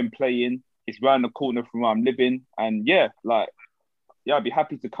enjoying playing. It's round the corner from where I'm living. And yeah, I'd be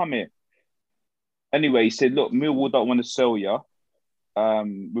happy to come here. Anyway, he said, look, Millwall don't want to sell you.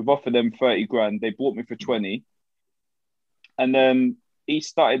 We've offered them 30 grand. They bought me for 20. And then he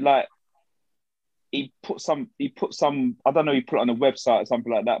started he put some, I don't know, he put it on a website or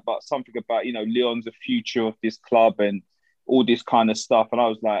something like that, but something about, you know, Leon's the future of this club and all this kind of stuff. And I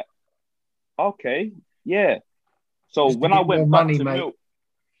was like, okay, yeah. So Just when I went back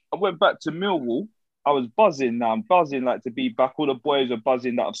to Millwall, I was buzzing now. I'm buzzing like to be back. All the boys are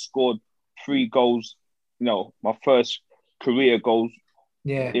buzzing that I've scored 3 goals, you know, my first career goals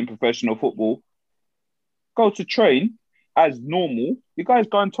in professional football. Go to train as normal. You guys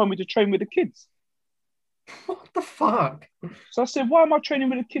go and tell me to train with the kids. What the fuck? So I said, why am I training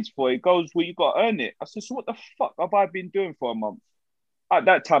with the kids for? He goes, well, you got to earn it. I said, so what the fuck have I been doing for a month? At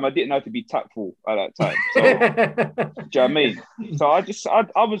that time, I didn't know to be tactful at that time. So, do you know what I mean? So I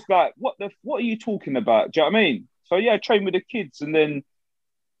was like, what are you talking about? Do you know what I mean? So yeah, I trained with the kids, and then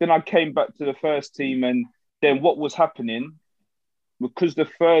I came back to the first team, and then what was happening, because the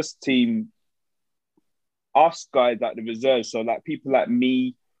first team, us guys like the reserves, so like people like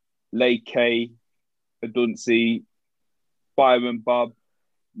me, Leke, Adunsi, Byron Bub,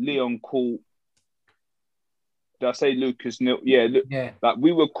 Leon Court, did I say Lucas Nil? Yeah. Like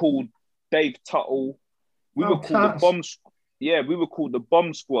we were called Dave Tuttle. We were called the bomb. Yeah, we were called the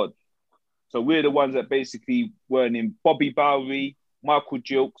bomb squad. So we're the ones that basically were in Bobby Bowery, Michael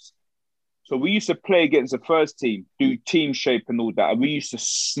Gilks. So we used to play against the first team, do team shape and all that. And we used to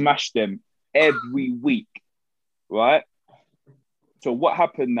smash them every week, right? So what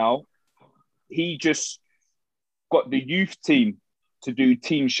happened now? He just got the youth team to do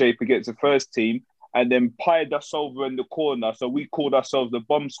team shape against the first team, and then pied us over in the corner. So we called ourselves the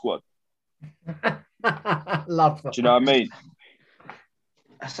bomb squad. Love that. Do you know what I mean?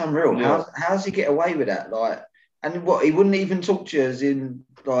 That's unreal. Yeah. How does he get away with that? Like, and what, he wouldn't even talk to you as in,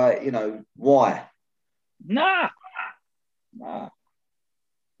 like, you know, why? Nah.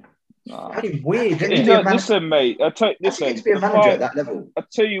 Fucking weird. Listen, mate. Listen, to be a manager at that level. I'll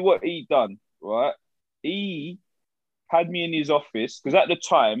tell you what he done, right? He had me in his office, because at the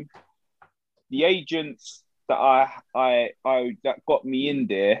time, the agents that that got me in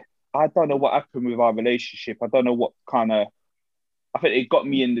there, I don't know what happened with our relationship. I don't know what kind of, I think they got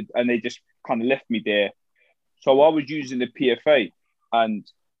me in and they just kind of left me there. So I was using the PFA, and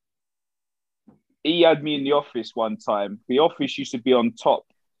he had me in the office one time. The office used to be on top,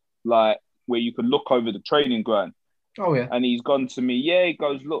 like where you could look over the training ground. Oh yeah. And he's gone to me. Yeah, he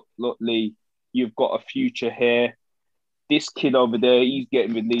goes, look, Lee, you've got a future here. This kid over there, he's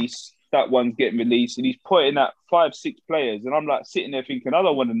getting released. That one's getting released. And he's pointing at 5, 6 players. And I'm like sitting there thinking, I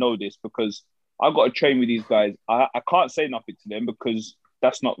don't want to know this, because I've got to train with these guys. I can't say nothing to them because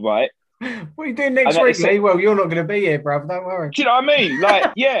that's not right. What are you doing next week, Lee? Well, you're not going to be here, bruv. Don't worry. Do you know what I mean?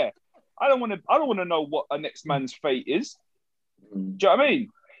 Like, yeah. I don't want to know what a next man's fate is. Do you know what I mean?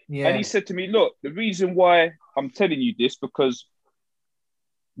 Yeah. And he said to me, look, the reason why I'm telling you this, because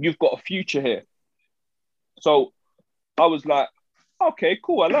you've got a future here. So I was like, okay,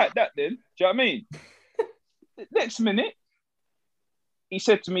 cool. I like that then. Do you know what I mean? Next minute, he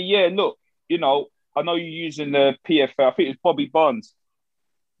said to me, yeah, look, you know, I know you're using the PFL. I think it's Bobby Barnes.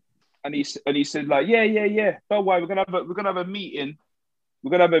 And he said, like, yeah. Don't worry, we're gonna have a meeting.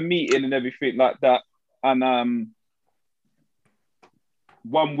 We're gonna have a meeting and everything like that. And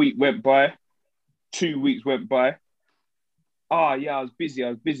 1 week went by, 2 weeks went by. Oh yeah, I was busy.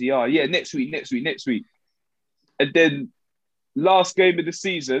 Oh yeah, next week. And then last game of the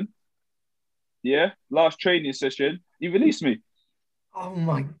season, last training session, he released me. Oh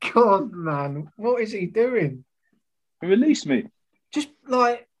my God, man. What is he doing? He released me. Just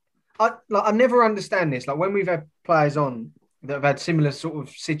I never understand this. Like when we've had players on that have had similar sort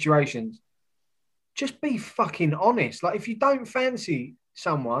of situations, just be fucking honest. Like if you don't fancy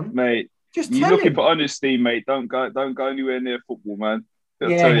someone, mate, just you're tell looking him. for honesty, mate. Don't go anywhere near football, man.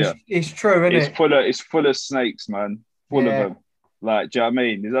 It's true, isn't it? It's full of snakes, man. Full of them. Like, do you know what I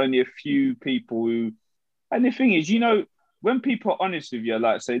mean? There's only a few people who, and the thing is, you know, when people are honest with you,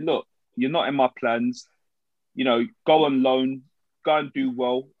 like say, look, you're not in my plans, you know, go on loan, go and do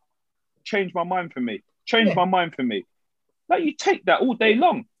well. change my mind for me. Change my mind for me. Like, you take that all day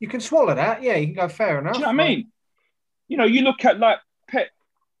long. You can swallow that. Yeah, you can go, fair enough. Do you know what I mean? You know, you look at like Pep,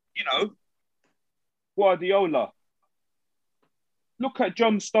 you know, Guardiola. Look at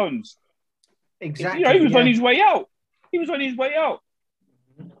John Stones. Exactly. You know, he was on his way out. He was on his way out.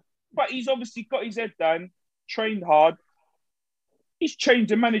 But he's obviously got his head down, trained hard. He's changed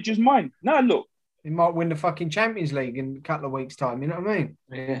the manager's mind. Now look. He might win the fucking Champions League in a couple of weeks' time, you know what I mean?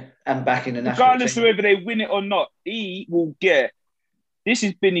 Yeah, and back in the national regardless team. of whether they win it or not, he will get... This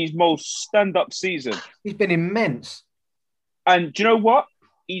has been his most stand-up season. He's been immense. And do you know what?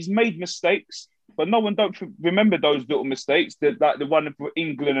 He's made mistakes, but no one don't remember those little mistakes, like the one for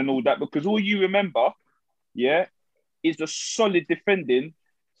England and all that, because all you remember, is the solid defending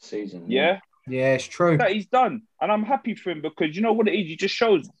season. Yeah, it's true. That he's done. And I'm happy for him because you know what it is? He just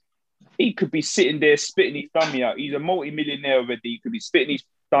shows he could be sitting there spitting his dummy out. He's a multi-millionaire already. He could be spitting his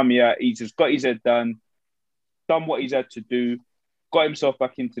dummy out. He's just got his head done what he's had to do, got himself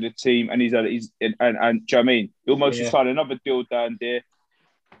back into the team, and do you know what I mean? He almost signed another deal down there.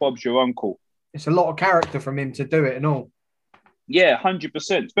 Bob's your uncle. It's a lot of character from him to do it and all. Yeah,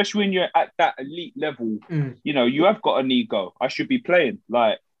 100%. Especially when you're at that elite level, you know, you have got an ego. I should be playing.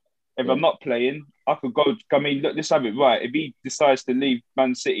 Like, if I'm not playing, I could go. I mean, look, let's have it right. If he decides to leave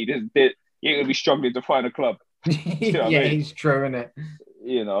Man City, he ain't going to be struggling to find a club. You know it's true, isn't it?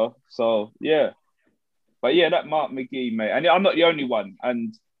 You know, so, yeah. But, yeah, that Mark McGee, mate. And I'm not the only one.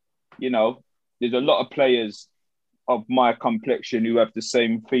 And, you know, there's a lot of players of my complexion who have the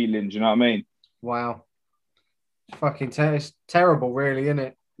same feelings, you know what I mean? Wow. It's fucking it's terrible, really, isn't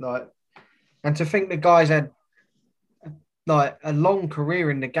it? Like, and to think the guys had like a long career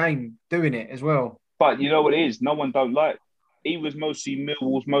in the game doing it as well. But you know what it is? No one don't like. He was mostly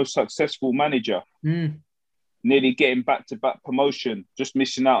Millwall's most successful manager. Nearly getting back-to-back promotion, just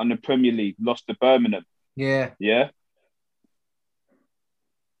missing out on the Premier League, lost to Birmingham. Yeah.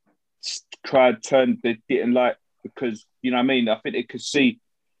 Crowd turned, they didn't like, because, you know what I mean? I think they could see.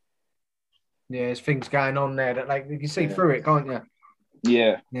 Yeah, there's things going on there that like you can see through it, can't you?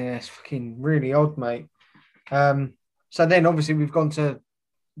 Yeah. Yeah, it's fucking really odd, mate. So then obviously we've gone to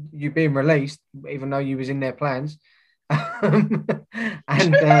you being released, even though you was in their plans. And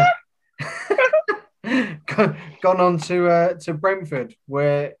gone on to Brentford,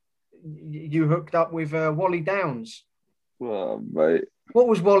 where you hooked up with Wally Downs. Oh, mate. What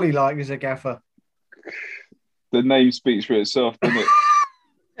was Wally like as a gaffer? The name speaks for itself, doesn't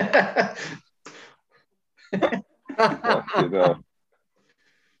it? Fucking hell.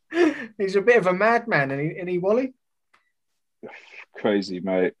 He's a bit of a madman, isn't he, Wally? Crazy,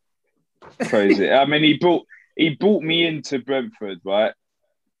 mate. Crazy. I mean, he brought me into Brentford, right?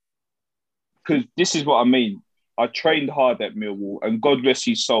 Because this is what I mean. I trained hard at Millwall, and God rest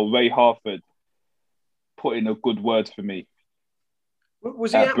his soul, Ray Harford put in a good word for me.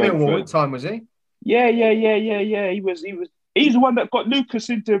 Was he at Millwall at the time, was he? Yeah. He's the one that got Lucas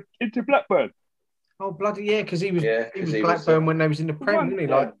into Blackburn. Oh, bloody yeah, because he was Blackburn when they was in the Prem, wasn't he?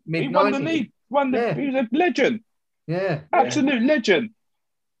 Like mid-90s. He won the league. He was a legend. Yeah. Absolute legend.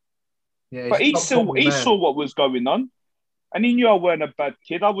 Yeah, but he saw what was going on. And he knew I weren't a bad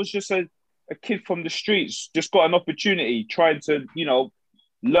kid. I was just a kid from the streets, just got an opportunity, trying to, you know,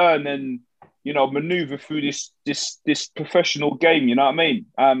 learn and, you know, maneuver through this professional game, you know what I mean?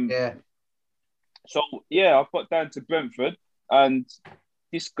 So, yeah, I've got down to Brentford and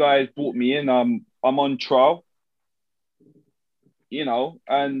this guy brought me in. I'm on trial, you know,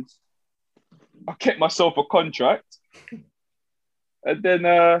 and I kept myself a contract. And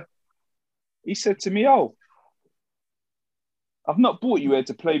then he said to me, "Oh, I've not brought you here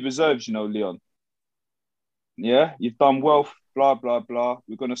to play reserves, you know, Leon. Yeah, you've done well, blah, blah, blah.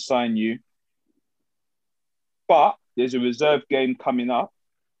 We're going to sign you. But there's a reserve game coming up.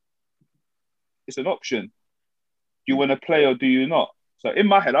 It's an option. Do you want to play or do you not?" So in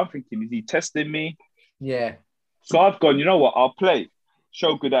my head, I'm thinking, is he testing me? Yeah. So I've gone, you know what? I'll play.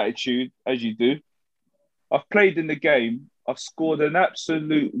 Show good attitude, as you do. I've played in the game. I've scored an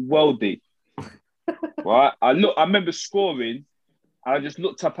absolute worldie. Right? I remember scoring, and I just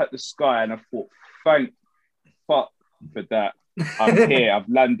looked up at the sky and I thought, thank fuck for that. I'm here. I've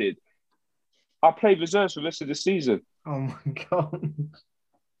landed. I played reserves for the rest of the season. Oh my God.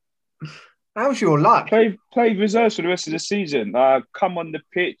 How's your luck? Played reserves for the rest of the season. Come on the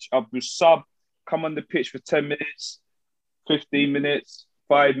pitch. I was sub. Come on the pitch for 10 minutes, 15 minutes,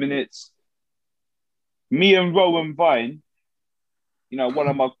 5 minutes. Me and Rowan Vine, you know, one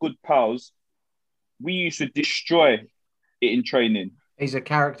of my good pals, we used to destroy it in training. He's a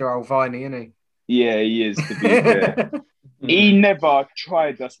character, old Viney, isn't he? Yeah, he is, to be fair. He never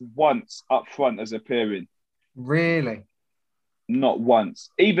tried us once up front as a pairing. Really? Not once.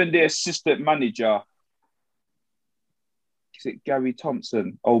 Even the assistant manager, is it Gary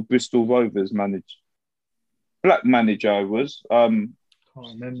Thompson? Old Bristol Rovers manager. Black manager was. Can't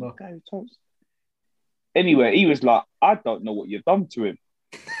remember. Gary Thompson. Anyway, he was like, I don't know what you've done to him.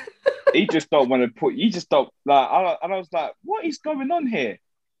 He just don't want to put. He just don't like. And I was like, what is going on here?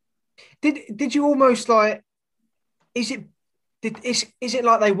 Did you almost like? Is it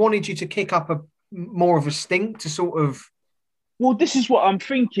like they wanted you to kick up a more of a stink to sort of? Well, this is what I'm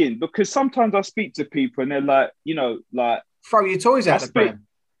thinking, because sometimes I speak to people and they're like, like throw your toys out the pram.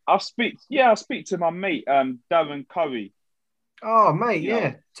 I speak to my mate, Darren Curry. Oh, mate,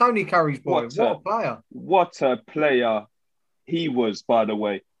 yeah. Tony Curry's boy. What a player. What a player he was, by the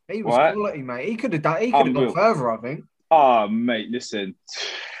way. He was quality, mate. He could have gone further, I think. Oh, mate, listen.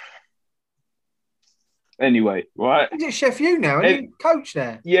 Anyway, right? He's at Sheffield now, and you coach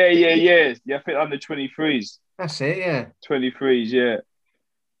there. Yeah. I think under 23s. That's it, yeah. 23s, yeah.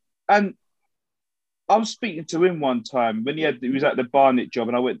 And I was speaking to him one time when he was at the Barnet job,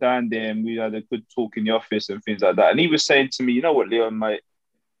 and I went down there and we had a good talk in the office and things like that. And he was saying to me, you know what, Leon, mate?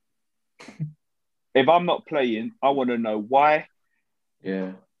 If I'm not playing, I want to know why.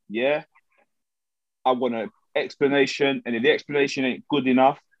 Yeah. Yeah. I want an explanation. And if the explanation ain't good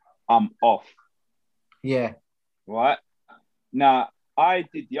enough, I'm off. Yeah. Right? Now, I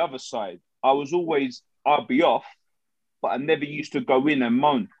did the other side. I'd be off, but I never used to go in and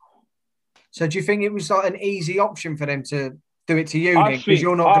moan. So do you think it was like an easy option for them to do it to you then? Because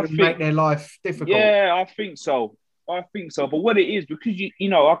you're not going to make their life difficult. Yeah, I think so. But what it is, because,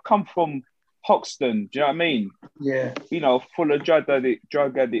 I come from Hoxton, do you know what I mean? Yeah. Full of drug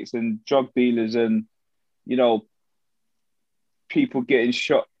addicts and drug dealers and, people getting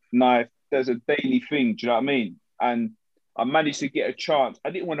shot, knifed. There's a daily thing, do you know what I mean? And I managed to get a chance. I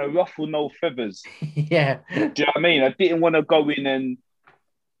didn't want to ruffle no feathers. Yeah. Do you know what I mean? I didn't want to go in and,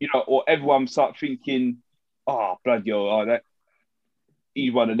 or everyone start thinking,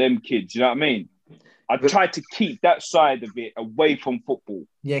 he's one of them kids. Do you know what I mean? I tried to keep that side of it away from football.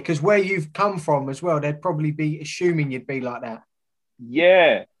 Yeah, because where you've come from as well, they'd probably be assuming you'd be like that.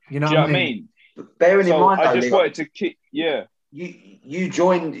 Yeah. Do you know what I mean? But bearing in mind, I just wanted to keep, yeah.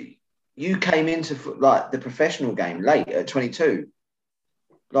 You came into like the professional game late at 22.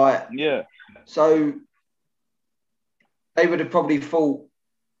 Like, yeah. So they would have probably thought,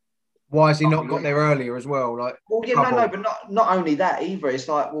 why has he not got there earlier as well? Like, well, yeah, no, but not only that either. It's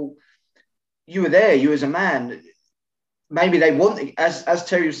like, well, you were there, you as a man. Maybe they wanted, as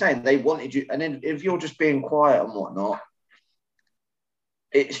Terry was saying, they wanted you. And then if you're just being quiet and whatnot,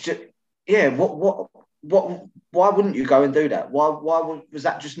 it's just, yeah. What? Why wouldn't you go and do that? Why was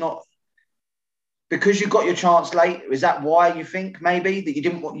that just not? Because you got your chance late. Is that why you think maybe that you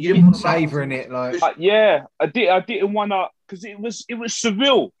didn't want savouring it? Like, yeah, I didn't want to, because it was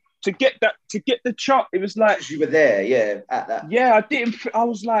surreal to get the chance. It was like you were there, yeah, at that. Yeah, I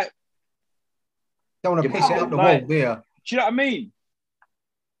was like, don't want to piss it up the wall, do you? Do you know what I mean?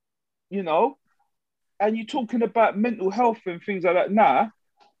 And you're talking about mental health and things like that. Nah,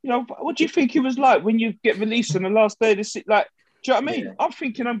 what do you think it was like when you get released on the last day of the sit? Like, do you know what I mean? Yeah. I'm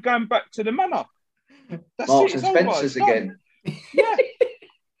thinking I'm going back to the manor. That's Marks and Spencer's again. Yeah.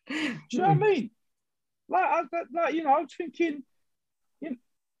 Do you know what I mean? I was thinking, it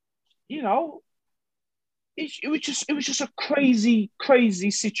was just a crazy, crazy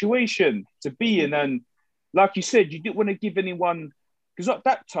situation to be in. And like you said, you didn't want to give anyone, because at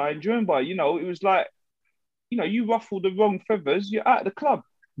that time, do you remember, it was like, you ruffle the wrong feathers, you're out of the club.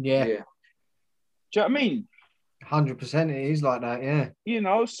 Yeah. Do you know what I mean? 100% it is like that, yeah.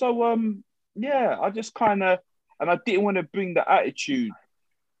 So, yeah, I just kind of, and I didn't want to bring the attitude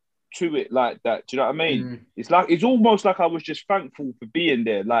to it like that. Do you know what I mean? It's almost like I was just thankful for being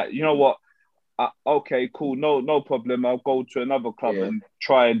there. Like, you know what? Okay, cool. No problem. I'll go to another club and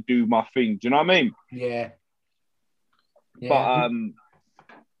try and do my thing. Do you know what I mean? Yeah. But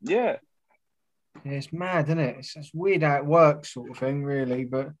yeah. It's mad, isn't it? It's weird how it works, sort of thing, really.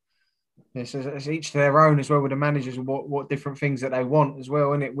 But it's each to their own as well with the managers and what different things that they want as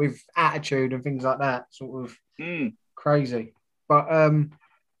well, isn't it? With attitude and things like that, sort of crazy. But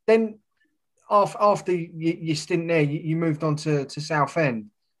then after your stint there, you moved on to Southend.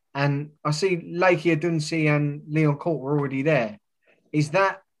 And I see Lakey Adunsi and Leon Court were already there. Is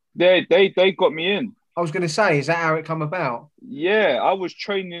that... They got me in. I was going to say, is that how it come about? Yeah, I was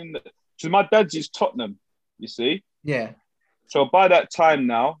training... So my dad's is Tottenham, you see? Yeah. So by that time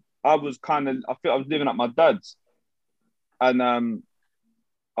now, I was I feel I was living at my dad's. And I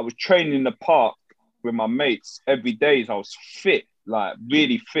was training in the park with my mates every day. So I was fit, like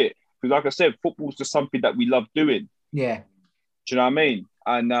really fit. Because like I said, football's just something that we love doing. Yeah. Do you know what I mean?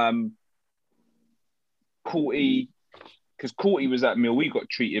 And Courty, because Courty was at Mill, we got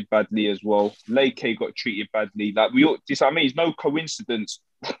treated badly as well. Lake got treated badly. Like we all, do you know what I mean? It's no coincidence.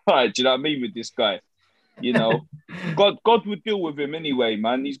 Right? Do you know what I mean with this guy? You know, God would deal with him anyway,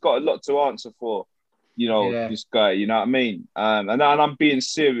 man. He's got a lot to answer for. You know, this guy. You know what I mean? And I'm being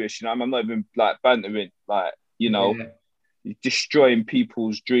serious. You know, I'm not even like bantering. Like, you know, destroying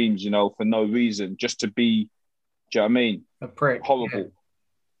people's dreams. You know, for no reason, just to be. Do you know what I mean? A prick. Horrible.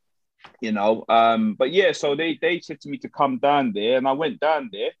 You know, but yeah, so they said to me to come down there, and I went down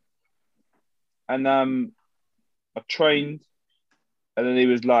there, and I trained, and then he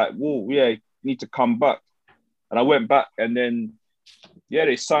was like, "Whoa, yeah, you need to come back," and I went back, and then yeah,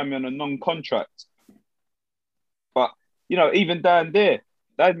 they signed me on a non-contract. But you know, even down there,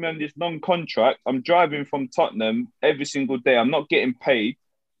 they had me on this non-contract. I'm driving from Tottenham every single day. I'm not getting paid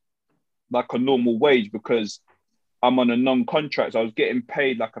like a normal wage because I'm on a non-contract. I was getting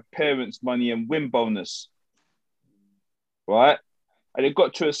paid like a parent's money and win bonus, right? And it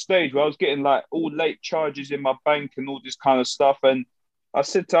got to a stage where I was getting like all late charges in my bank and all this kind of stuff. And I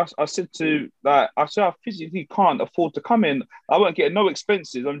said, I physically can't afford to come in. I won't get no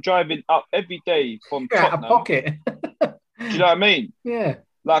expenses. I'm driving up every day from Tottenham. Out of pocket. Do you know what I mean? Yeah.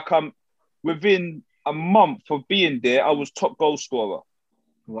 Like within a month of being there, I was top goal scorer.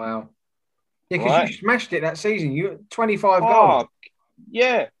 Wow. Yeah, because you smashed it that season. You 25 goals.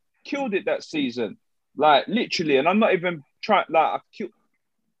 Yeah, killed it that season. Like literally, and I'm not even trying. Like I killed.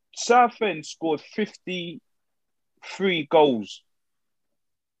 Southend scored 53 goals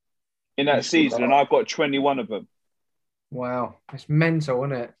in that season, and I got 21 of them. Wow, it's mental,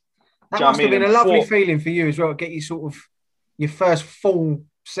 isn't it? That must have been a lovely feeling for you as well. Get you sort of your first full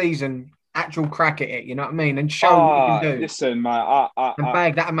season actual crack at it. You know what I mean? And show what you can do. Listen, man, and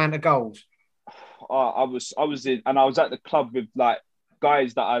bag that amount of goals. I was in, and I was at the club with like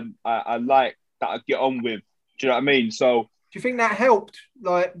guys that I like that I get on with. Do you know what I mean? So, do you think that helped,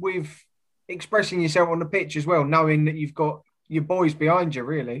 like with expressing yourself on the pitch as well, knowing that you've got your boys behind you?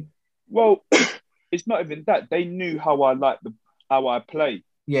 Really? Well, it's not even that. They knew how I play.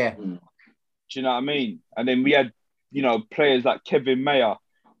 Yeah. Do you know what I mean? And then we had, you know, players like Kevin Mayer,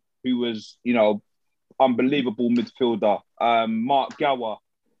 who was, you know, unbelievable midfielder. Mark Gower,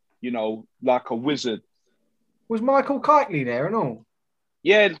 you know, like a wizard. Was Michael Kitely there and all?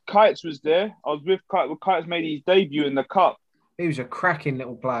 Yeah, Kites was there. I was with Kites. Kites made his debut in the cup. He was a cracking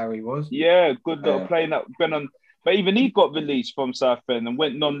little player, he was. Yeah, good little player that been on. But even he got released from Southend and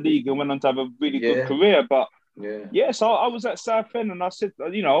went non-league and went on to have a really good career. But so I was at Southend and I said,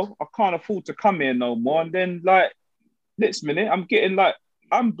 you know, I can't afford to come here no more. And then like, next minute, I'm getting like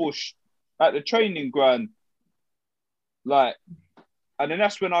ambushed at the training ground. Like, and then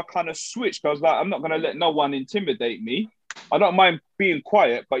that's when I kind of switched. I was like, I'm not going to let no one intimidate me. I don't mind being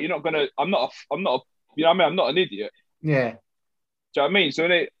quiet, but you're not going to, I'm not, you know what I mean? I'm not an idiot. Yeah. Do you know what I mean?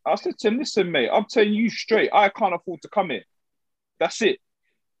 So I said to him, listen, mate, I'm telling you straight, I can't afford to come here. That's it.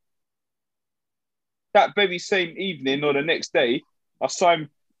 That very same evening or the next day, I signed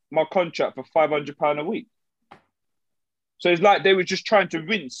my contract for £500 a week. So it's like they were just trying to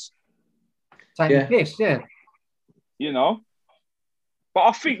rinse. Yes, yeah. You know? But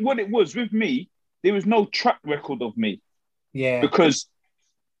I think what it was with me, there was no track record of me. Yeah. Because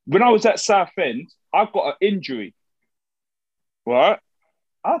when I was at Southend, I got an injury. Right?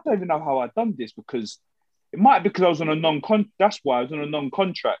 I don't even know how I done this because it might be because I was on a non-contract. That's why I was on a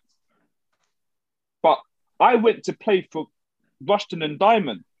non-contract. But I went to play for Rushden and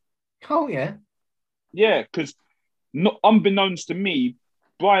Diamond. Oh, yeah. Yeah, because unbeknownst to me,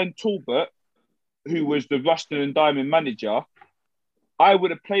 Brian Talbot, who was the Rushden and Diamond manager, I would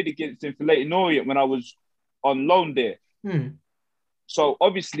have played against him for Leyton Orient when I was on loan there. So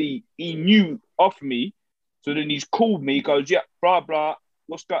obviously he knew of me. So then he's called me, he goes, yeah, blah, blah.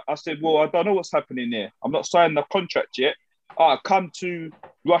 What's that? I said, well, I don't know what's happening there. I'm not signing the contract yet. Come to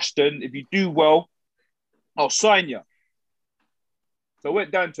Rushden. If you do well, I'll sign you. So I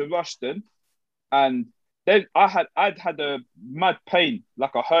went down to Rushden and then I'd had a mad pain,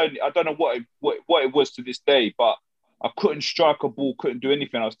 like a hernia. I don't know what it was to this day, but I couldn't strike a ball, couldn't do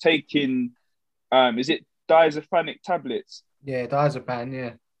anything. I was taking, is it diazepam tablets? Yeah, diazepam,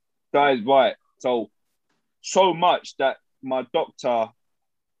 yeah. Right. So much that my doctor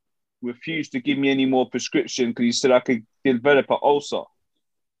refused to give me any more prescription because he said I could develop an ulcer.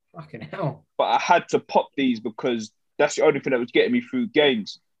 Fucking hell. But I had to pop these because that's the only thing that was getting me through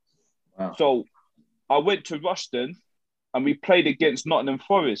games. Wow. So I went to Rushden and we played against Nottingham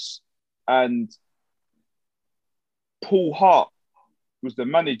Forest. And Paul Hart was the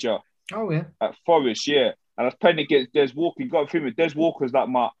manager. Oh yeah, at Forest, yeah. And I was playing against Des Walker. You got to think with Des Walker's like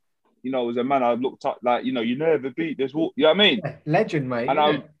my, was a man I looked up like, you never beat Des Walker. You know what I mean? Yeah, legend, mate. And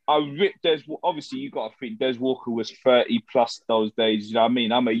I ripped Des. Obviously, you got to think Des Walker was 30 plus those days. You know what I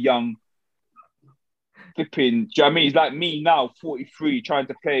mean? I'm a young flipping. Do you know what I mean? He's like me now, 43, trying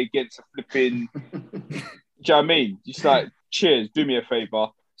to play against a flipping. Do you know what I mean? Just like, cheers, do me a favor.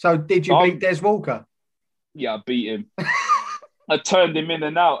 So did you beat Des Walker? Yeah, I beat him. I turned him in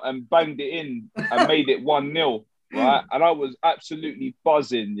and out and banged it in and made it 1-0, right? And I was absolutely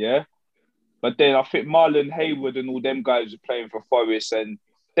buzzing, yeah? But then I think Marlon Hayward and all them guys were playing for Forest and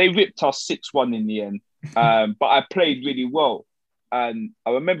they ripped us 6-1 in the end. But I played really well. And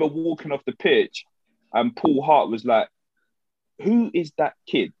I remember walking off the pitch and Paul Hart was like, who is that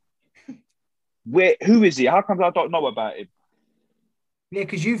kid? Who is he? How come I don't know about him? Yeah,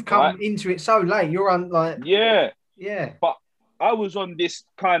 because you've come into it so late. You're on like... Yeah. Yeah. But I was on this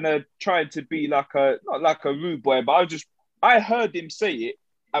kind of trying to be not like a rude boy, but I heard him say it.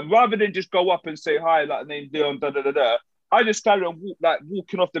 And rather than just go up and say, hi, like name's Leon, I just carried on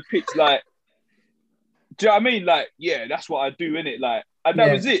walking off the pitch like, do you know what I mean? Like, yeah, that's what I do, innit? Like, and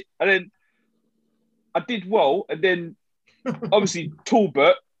that was it. And then I did well. And then obviously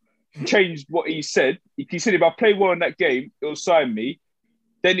Talbot changed what he said. He said, if I play well in that game, it'll sign me.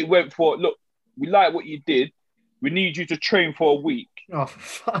 Then it went for, look, we like what you did. We need you to train for a week. Oh, for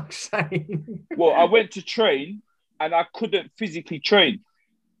fuck's sake. Well, I went to train and I couldn't physically train.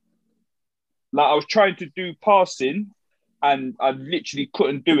 Like, I was trying to do passing and I literally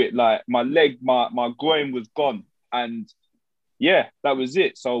couldn't do it. Like, my leg, my groin was gone. And yeah, that was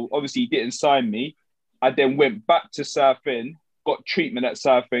it. So obviously he didn't sign me. I then went back to Southend, got treatment at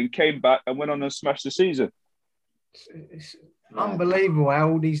Southend, came back and went on and smashed the season. It's unbelievable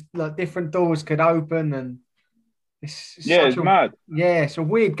how all these like different doors could open and it's mad. Yeah, it's a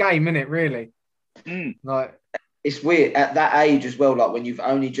weird game, isn't it, really? Like, it's weird at that age as well, like when you've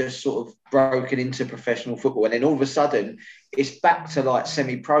only just sort of broken into professional football and then all of a sudden it's back to like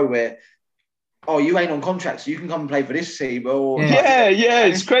semi-pro where, oh, you ain't on contract, so you can come and play for this team. Or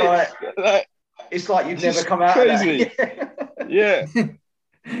it's crazy. It's like you've never come out crazy. Of that. Yeah.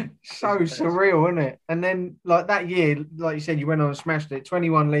 So surreal, isn't it? And then like that year, like you said, you went on and smashed it,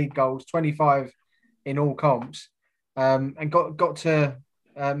 21 league goals, 25 in all comps. And got to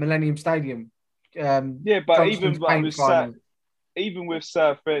Millennium Stadium. But even with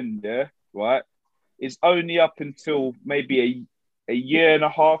Southend, right, it's only up until maybe a year and a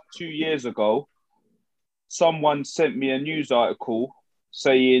half, 2 years ago, someone sent me a news article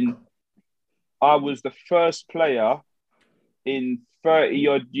saying I was the first player in 30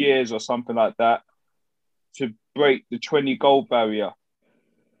 odd years or something like that to break the 20 goal barrier.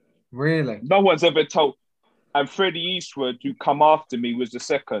 Really? No one's ever told. And Freddie Eastwood, who come after me, was the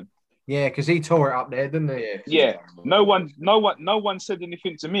second. Yeah, because he tore it up there, didn't he? Yeah. No one said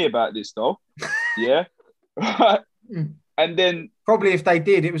anything to me about this though. Yeah. And then probably if they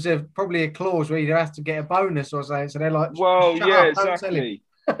did, it was probably a clause where you'd have to get a bonus or something. So they're like, well, yeah, exactly.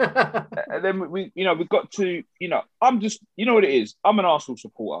 And then we got to, I'm just, you know what it is? I'm an Arsenal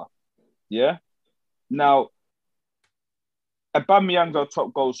supporter. Yeah. Now, Aubameyang's our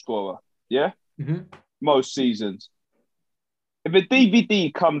top goal scorer. Yeah. Mm-hmm. Most seasons. If a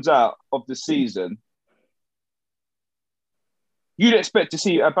DVD comes out of the season, you'd expect to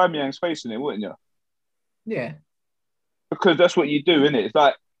see Aubameyang's face in it, wouldn't you? Yeah. Because that's what you do, innit? It's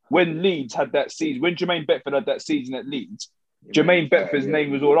like when Leeds had that season, when Jermaine Beckford had that season at Leeds, Jermaine Beckford's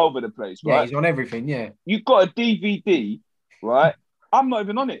name was all over the place, right? Yeah, he's on everything, yeah. You've got a DVD, right? I'm not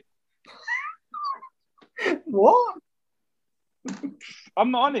even on it. What?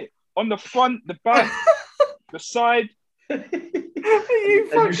 I'm not on it. On the front, the back, the side.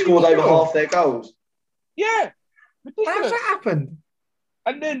 You scored over half their goals. Yeah. Ridiculous. How's that happened?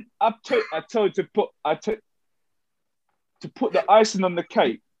 And then I told to put the icing on the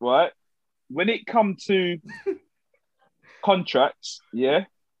cake, right? When it come to contracts, yeah,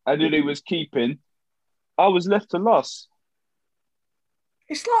 and who he was keeping, I was left to loss.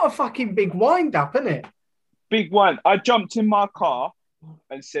 It's like a fucking big wind up, isn't it? Big one. I jumped in my car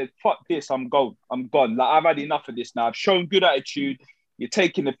and said, fuck this, I'm gone. Like, I've had enough of this now. I've shown good attitude. You're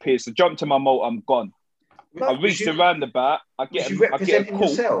taking the piss. I jumped in my motor, I'm gone. I reached the roundabout. I get a call.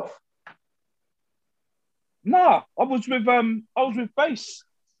 Yourself? Nah, I was with Base.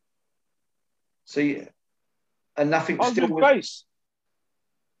 See, and nothing I was still with Base.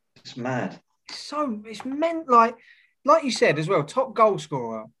 It's mad. It's meant like you said as well, top goal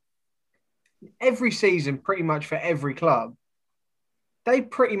scorer. Every season, pretty much for every club, they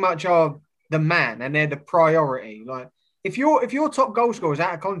pretty much are the man and they're the priority. Like if your top goal scorer is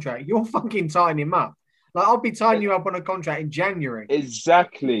out of contract, you're fucking tying him up. Like I'll be tying you up on a contract in January.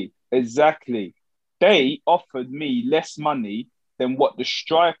 Exactly. They offered me less money than what the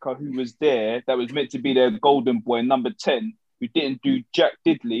striker who was there, that was meant to be their golden boy, number 10, who didn't do jack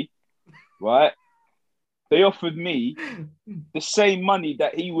diddly, right? They offered me the same money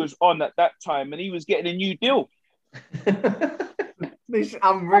that he was on at that time, and he was getting a new deal. This is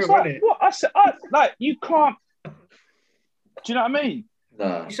unreal, isn't it? What? I said, like, you can't. Do you know what I mean?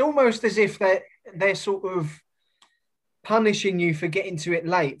 No. It's almost as if they're sort of punishing you for getting to it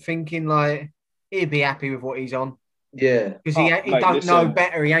late, thinking like he'd be happy with what he's on. Yeah, because he don't know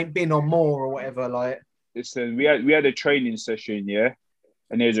better. He ain't been on more or whatever. Like, listen, we had a training session, yeah,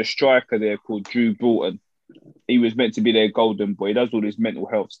 and there's a striker there called Drew Broughton. He was meant to be their golden boy. He does all this mental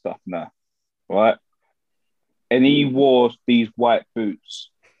health stuff now, right? And he wore these white boots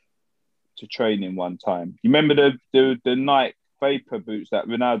to training one time. You remember the Nike Vapor boots that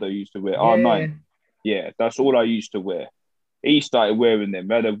Ronaldo used to wear? R9. Yeah, that's all I used to wear. He started wearing them.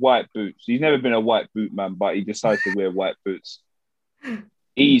 He had a white boots. He's never been a white boot man, but he decided to wear white boots.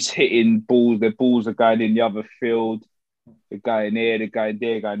 He's hitting balls. The balls are going in the other field. They're going here, they're going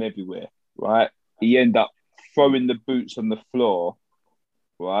there, going everywhere, right? He ended up throwing the boots on the floor,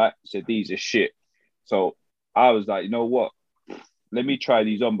 right? Said, these are shit. So I was like, you know what? Let me try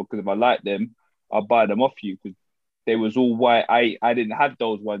these on, because if I like them, I'll buy them off you, because they was all white. I didn't have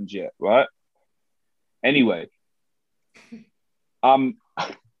those ones yet, right? Anyway, we're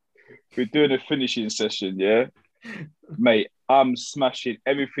doing a finishing session, yeah? Mate, I'm smashing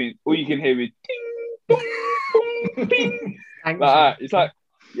everything. All you can hear is ding, dong, dong, ding. Like that. It's like,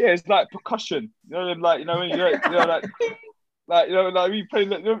 yeah, it's like percussion. You know, like, you know, when like, ding, like, you know, like we play,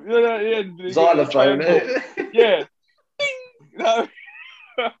 like, you know, at the end. Xylophone. Yeah. Ding. You know?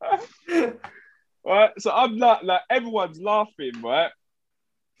 Right? So I'm like everyone's laughing, right?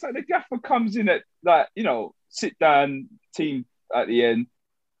 So the gaffer comes in at, like, you know, sit down team at the end.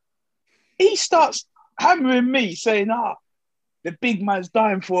 He starts hammering me, saying, the big man's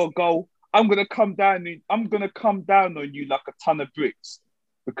dying for a goal. I'm gonna come down on you like a ton of bricks,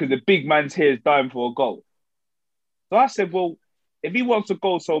 because the big man's here is dying for a goal. So I said, well, if he wants a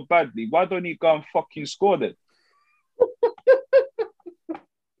goal so badly, why don't he go and fucking score then?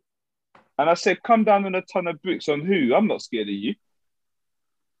 And I said, come down on a ton of bricks on who? I'm not scared of you.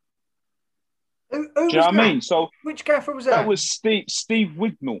 Who do you know what I mean? So which gaffer was that? That was Steve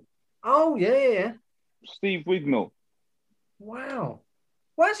Wignall. Oh, yeah. Steve Wignall. Wow.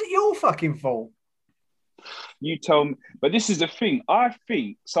 Why is it your fucking fault? You tell me. But this is the thing. I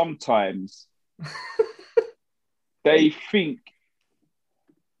think sometimes they think,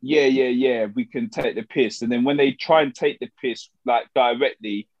 yeah, we can take the piss. And then when they try and take the piss, like,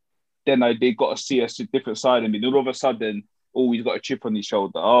 directly, then they got to see a different side of me. Then all of a sudden, he's got a chip on his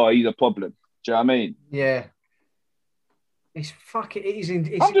shoulder. Oh, he's a problem. Do you know what I mean? Yeah. It's fucking.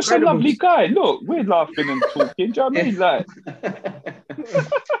 I'm just incredible. A lovely guy. Look, we're laughing and talking. Do you know what I mean? Like,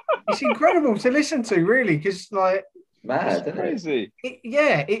 it's incredible to listen to, really, because like, mad, it's crazy.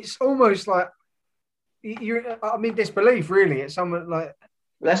 It's almost like I'm in disbelief, really. It's someone like.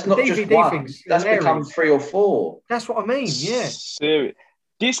 That's not just one. Things, that's become 3 or 4. That's what I mean. Yeah. Serious.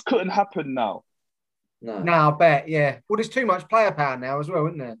 This couldn't happen now. No. I bet. Yeah. Well, there's too much player power now as well,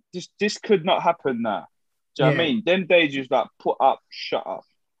 isn't there? This could not happen now. Do you know what I mean? Them days just like put up, shut up.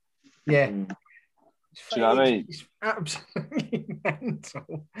 Yeah. Do you know what I mean? It's absolutely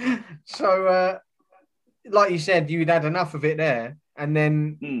mental. So, like you said, you'd had enough of it there, and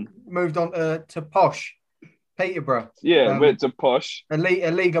then moved on to Posh, Peterborough. Yeah, went to Posh. A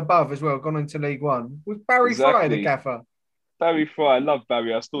league above as well, gone into League One. With Barry Fry, the gaffer. Barry Fry, I love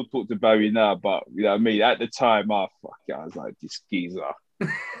Barry. I still talk to Barry now, but you know what I mean? At the time, I was like, this geezer.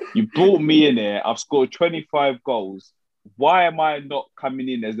 You brought me in here. I've scored 25 goals. Why am I not coming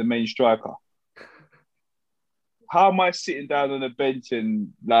in as the main striker? How am I sitting down on the bench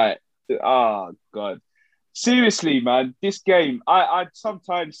and like, God. Seriously, man, this game, I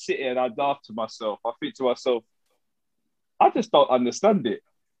sometimes sit here and I laugh to myself. I think to myself, I just don't understand it.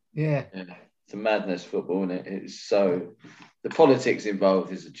 Yeah. It's a madness, football, isn't it? It's so... The politics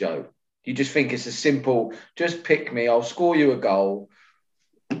involved is a joke. You just think it's a simple, just pick me, I'll score you a goal.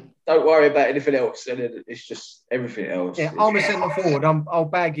 Don't worry about anything else. And it's just everything else. Yeah, I'm a centre forward. I'll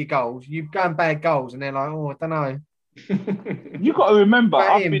bag your goals. You go and bag goals, and they're like, I don't know. You got to remember,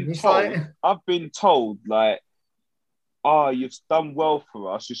 I've been told, like, you've done well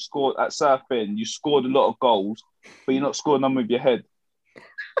for us. You scored at Southend. You scored a lot of goals, but you're not scoring them with your head.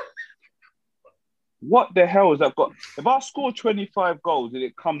 what the hell has that got? If I score 25 goals and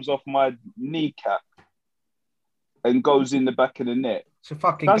it comes off my kneecap and goes in the back of the net, it's a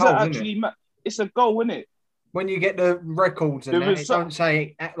fucking does goal, that actually matter? It's a goal, isn't it? When you get the records and that, it don't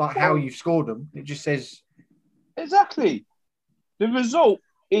say like how you've scored them. It just says exactly. The result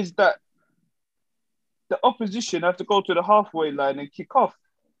is that the opposition have to go to the halfway line and kick off.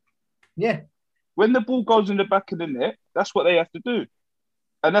 Yeah. When the ball goes in the back of the net, that's what they have to do.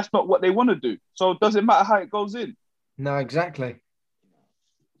 And that's not what they want to do. So it doesn't matter how it goes in. No, exactly.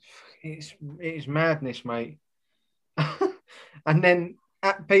 It's madness, mate. And then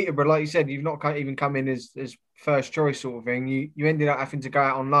at Peterborough, like you said, you've not even come in as first choice sort of thing. You ended up having to go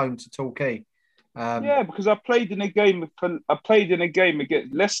out on loan to Torquay. Yeah, because I played in a game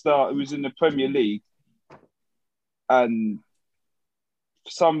against Leicester, who was in the Premier League, and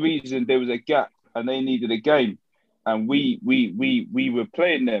for some reason there was a gap and they needed a game, and we were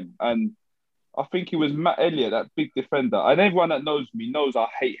playing them, and I think it was Matt Elliott, that big defender, and everyone that knows me knows I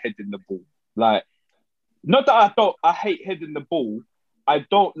hate heading the ball. Like, not that I hate heading the ball. I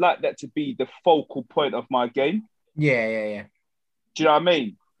don't like that to be the focal point of my game. Yeah. Do you know what I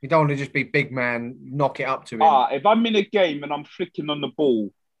mean? You don't want to just be big man, knock it up to him. If I'm in a game and I'm flicking on the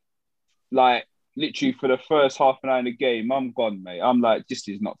ball, like literally for the first half an hour in the game, I'm gone, mate. I'm like, this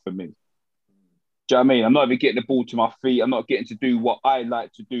is not for me. Do you know what I mean? I'm not even getting the ball to my feet. I'm not getting to do what I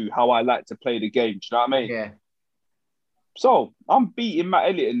like to do, how I like to play the game. Do you know what I mean? Yeah. So I'm beating Matt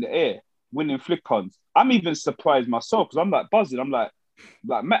Elliott in the air, winning flick-ons. I'm even surprised myself because I'm like buzzing. I'm like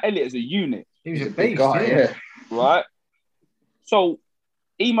Matt Elliott is a unit. He was a big guy, yeah. Right? So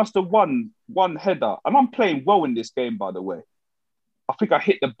he must have won one header. And I'm playing well in this game, by the way. I think I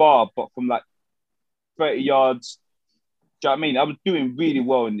hit the bar, but from like 30 yards. Do you know what I mean? I was doing really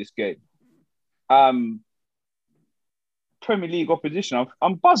well in this game. Premier League opposition,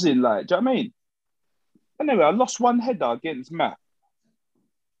 I'm buzzing, like, do you know what I mean? Anyway, I lost one header against Matt.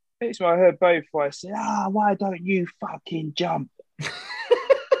 It's when I heard Barry Fry say, why don't you fucking jump?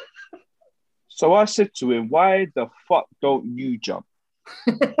 So I said to him, why the fuck don't you jump?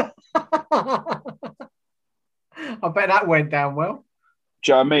 I bet that went down well.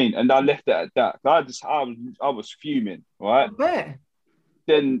 Do you know what I mean? And I left it at that. I was fuming, right? I bet.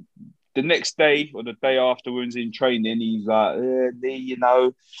 Then the next day or the day after we was in training, he's like, Lee, you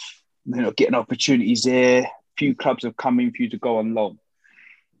know, they're not getting opportunities there. Few clubs have come in for you to go on loan.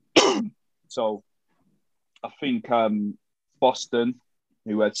 So I think Boston,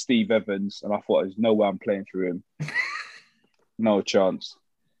 who had Steve Evans, and I thought there's no way I'm playing for him. No chance.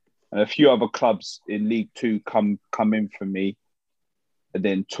 And a few other clubs in League Two come in for me. And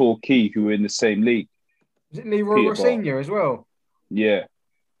then Torquay, who were in the same league. Is it Leroy Rossignol as well? Yeah.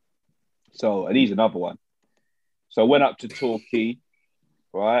 So, and he's another one. So I went up to Torquay,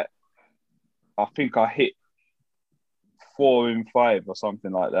 right? I think I hit 4 in 5 or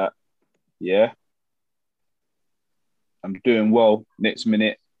something like that. Yeah. I'm doing well. Next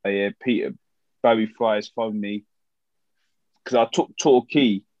minute, I hear Barry Fry's phoned me because I took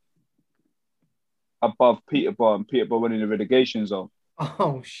Torquay above Peterborough, and Peterborough went in the relegation zone.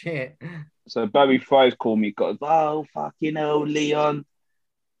 Oh, shit. So Barry Fry's called me, goes, oh, fucking hell, Leon.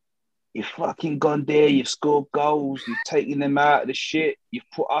 You've fucking gone there, you've scored goals, you've taken them out of the shit, you've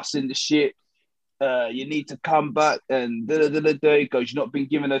put us in the shit. You need to come back and He goes, you've not been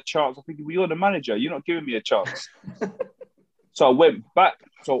given a chance. I think, well, you're the manager, you're not giving me a chance. So I went back.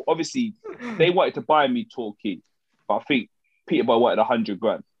 So obviously they wanted to buy me Torquay, but I think Peterborough wanted 100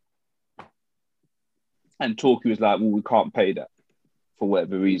 grand. And Torquay was like, well, we can't pay that for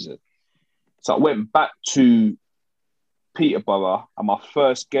whatever reason. So I went back to Peterborough, and my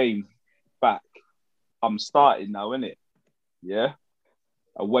first game back, I'm starting now, innit? Yeah.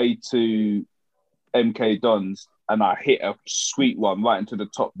 Away to MK Dons, and I hit a sweet one right into the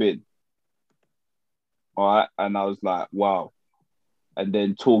top bin. All right. And I was like, wow. And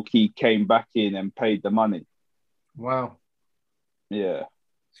then Torquay came back in and paid the money. Wow. Yeah.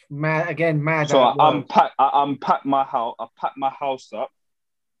 Mad again, mad. So I unpacked my house. I packed my house up,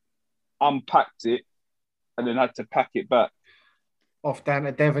 unpacked it, and then had to pack it back. Off down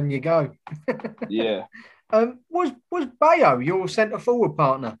to Devon you go. Yeah. Was Bayo your centre forward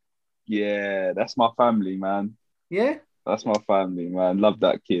partner? Yeah, that's my family, man. Yeah? That's my family, man. Love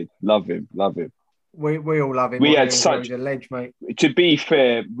that kid. Love him. Love him. We all love him. We had such a ledge, mate. To be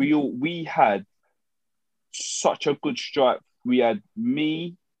fair, we had such a good strike. We had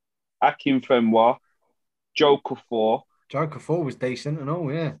me, Akin Fenwa, Joe Kafour. Joe Kafour was decent and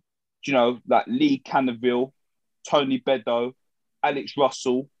all, yeah. You know, like Lee Cannaville, Tony Beddoe, Alex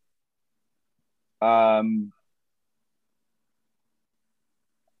Russell. Who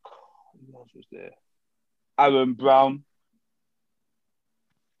else was there? Aaron Brown.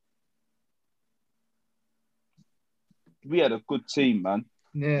 We had a good team, man.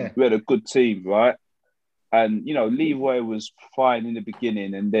 Yeah. We had a good team, right? And, you know, Leroy was fine in the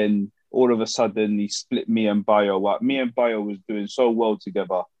beginning. And then all of a sudden, he split me and Bayo up. Me and Bayo was doing so well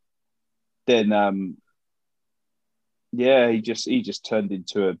together. Then, he just turned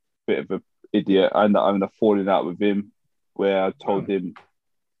into a bit of an idiot. I ended up falling out with him where I told him,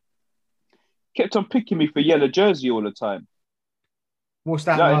 kept on picking me for yellow jersey all the time. What's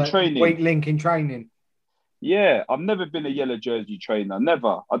that like? In training? Weak link in training? Yeah, I've never been a yellow jersey trainer.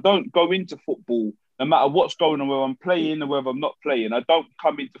 Never. I don't go into football, no matter what's going on, whether I'm playing or whether I'm not playing. I don't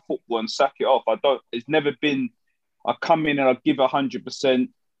come into football and sack it off. It's never been, I come in and I give 100%.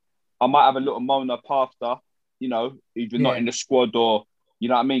 I might have a little moan up after, you know, if you're not in the squad or, you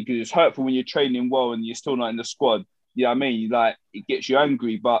know what I mean? Because it's hurtful when you're training well and you're still not in the squad. You know what I mean? Like, it gets you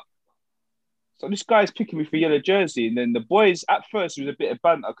angry. But so this guy's picking me for yellow jersey. And then the boys, at first, it was a bit of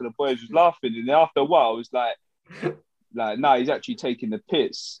banter because the boys was laughing. And then after a while, it was like, nah, he's actually taking the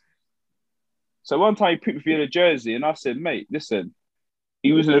piss. So one time he picked me for yellow jersey and I said, mate, listen,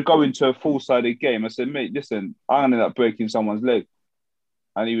 he was going to go into a full-sided game. I said, mate, listen, I'm going to end up breaking someone's leg.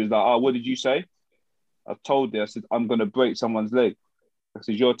 And he was like, oh, what did you say? I told you, I said, I'm going to break someone's leg. I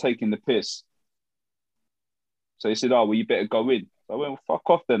said, you're taking the piss. So he said, oh, well, you better go in. So I went, well, fuck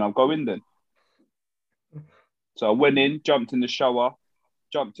off then, I'll go in then. So I went in, jumped in the shower,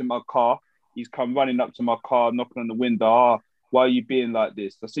 jumped in my car. He's come running up to my car, knocking on the window. Oh, why are you being like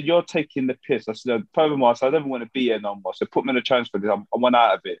this? I said, you're taking the piss. I said, furthermore, I don't want to be here no more. So put me on a transfer list. I want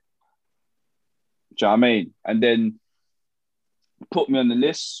out of it. Do you know what I mean? And then put me on the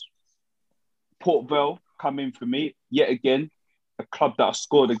list. Port Vale come in for me. Yet again, a club that I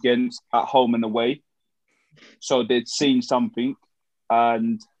scored against at home and away. So they'd seen something.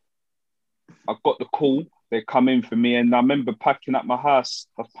 And I got the call. They come in for me. And I remember packing up my house.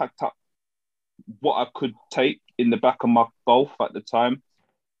 I packed up what I could take in the back of my Golf at the time.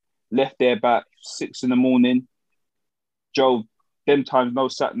 Left there about 6 a.m. Drove them times, no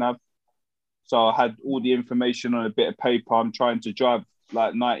sat nav. So I had all the information on a bit of paper. I'm trying to drive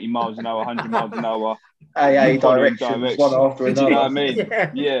like 90 miles an hour, 100 miles an hour. AA directions, one after another. Do you know what I mean?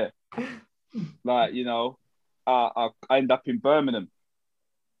 Yeah. Like, you know, I end up in Birmingham.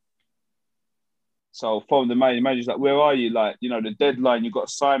 So phone the manager's like, where are you? Like, you know, the deadline, you got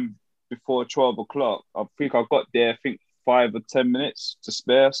to sign before 12 o'clock. I think I got there, 5 or 10 minutes to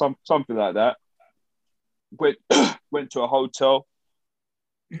spare, something like that. Went to a hotel.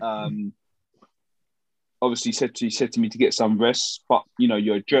 Obviously he said to me to get some rest, but you know,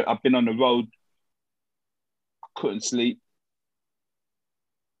 I've been on the road. I couldn't sleep.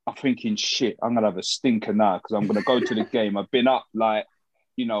 I'm thinking, shit, I'm gonna have a stinker now because I'm gonna go to the game. I've been up like,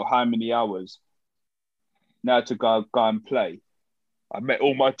 you know, how many hours now to go and play. I met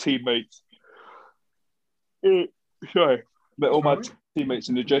all my teammates. Met all my teammates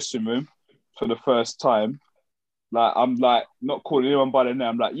in the dressing room for the first time. Like, I'm like, not calling anyone by their name.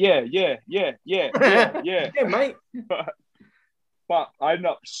 I'm like, yeah, yeah, mate. But I ended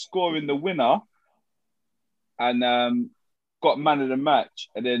up scoring the winner and got man of the match.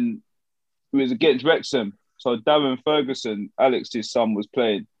 And then it was against Wrexham. So Darren Ferguson, Alex's son, was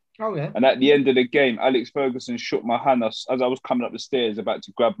playing. Oh, yeah. And at the end of the game, Alex Ferguson shook my hand as I was coming up the stairs about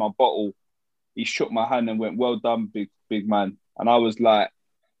to grab my bottle. He shook my hand and went, well done, big man. And I was like,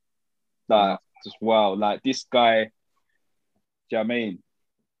 just wow, like this guy, do you know what I mean?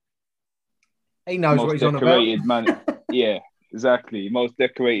 He knows what he's on about. Man, yeah, exactly. Most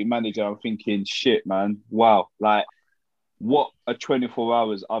decorated manager. I'm thinking, shit, man, wow, like what a 24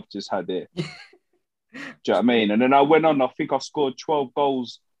 hours I've just had there. Do you know what I mean? And then I went on, I think I scored 12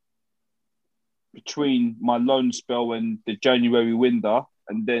 goals between my loan spell and the January window.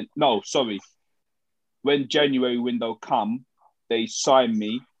 And then, when January window come, they signed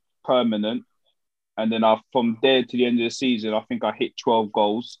me permanent. And then from there to the end of the season, I think I hit 12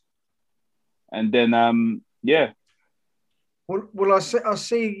 goals. And then, yeah. Well, I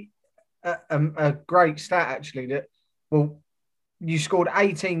see a great stat, actually, that, you scored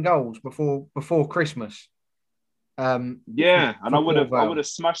 18 goals before Christmas. Yeah, and I would have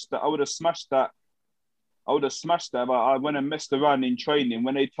smashed that. I would have smashed that, but I went and messed around in training.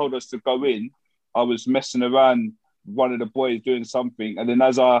 When they told us to go in, I was messing around, one of the boys doing something. And then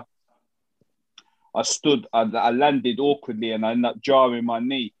as I stood, I landed awkwardly and I ended up jarring my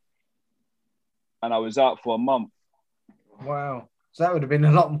knee. And I was out for a month. Wow. So that would have been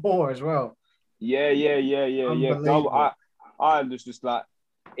a lot more as well. Yeah. I was just like,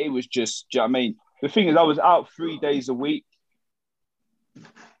 it was just, do you know what I mean? The thing is, I was out 3 days a week.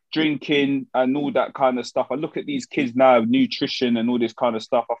 drinking and all that kind of stuff. I look at these kids now, nutrition and all this kind of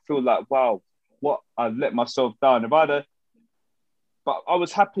stuff. I feel like, wow, what I've let myself down. But I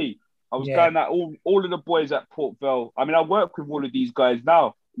was happy. I was going at all of the boys at Port Vale. I mean, I work with all of these guys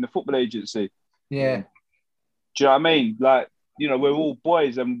now in the football agency. Yeah. Do you know what I mean? Like, you know, we're all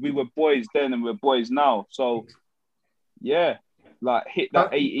boys and we were boys then and we're boys now. So, yeah, like hit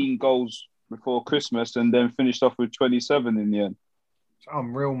that 18 goals before Christmas and then finished off with 27 in the end.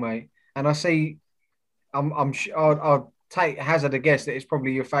 Unreal, mate. And I see, I'll hazard a guess that it's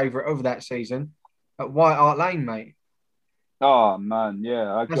probably your favourite of that season at White Hart Lane, mate. Oh man,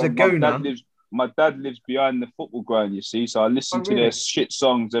 yeah. As a gooner, my dad lives behind the football ground, you see. So I listen to their shit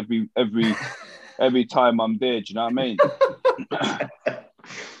songs every time I'm there. Do you know what I mean?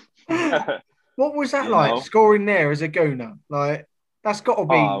 What was that like? Scoring there as a gooner, like that's got to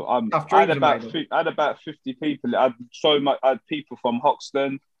be tough dreams. I had about 50 people. I had people from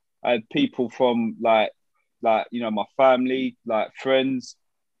Hoxton. I had people from like you know, my family, like friends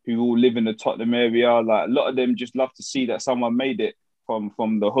who all live in the Tottenham area. Like a lot of them just love to see that someone made it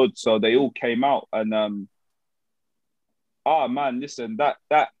from the hood. So they all came out and man, listen, that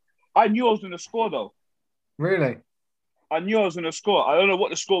I knew I was gonna score though. Really? I knew I was gonna score. I don't know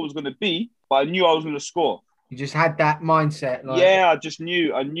what the score was gonna be, but I knew I was gonna score. You just had that mindset, like... Yeah, I just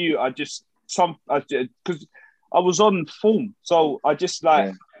knew. Because I was on form, so I just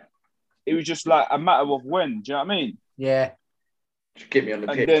it was just like a matter of when. Do you know what I mean? Yeah. Just get me on the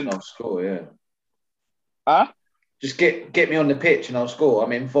pitch and I'll score. Yeah. Huh? Just get me on the pitch and I'll score.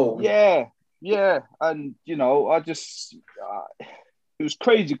 I'm in form. Yeah, and you know, I just it was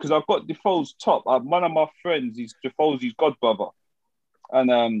crazy because I got Defoe's top. One of my friends, he's Defoe's his godbrother,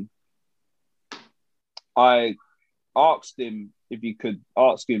 and I asked him if I could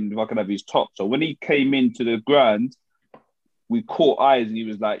have his top. So when he came into the ground, we caught eyes and he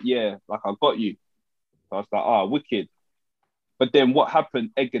was like, yeah, like I got you. So I was like, wicked. But then what happened?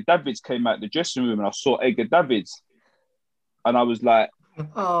 Edgar Davids came out the dressing room and I saw Edgar Davids. And I was like,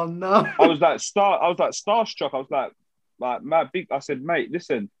 oh no. I was like starstruck. I was like, Matt, big. I said, mate,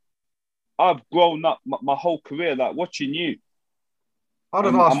 listen, I've grown up my whole career like watching you. I'd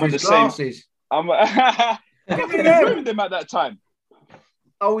have asked for his glasses. I think he was wearing them at that time.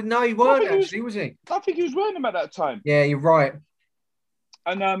 Oh no, he weren't actually, was he? I think he was wearing them at that time. Yeah, you're right.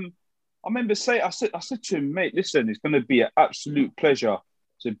 And I remember saying, I said to him, mate, listen, it's going to be an absolute pleasure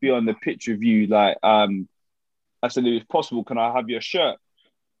to be on the pitch with you. Like, I said, if it's possible, can I have your shirt?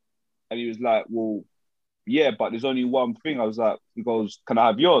 And he was like, well, yeah, but there's only one thing. I was like, he goes, can I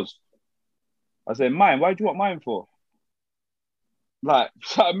have yours? I said, mine? Why do you want mine for? Like, you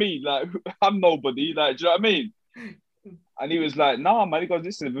know what I mean? Like, I'm nobody. Like, do you know what I mean? And he was like, nah, man. He goes,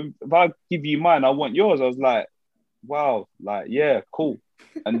 listen, if I give you mine, I want yours. I was like, wow, like, yeah, cool.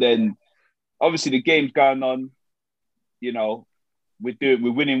 And then, obviously, the game's going on. You know,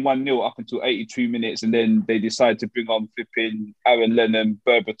 we're winning 1-0 up until 82 minutes, and then they decide to bring on flipping Aaron Lennon,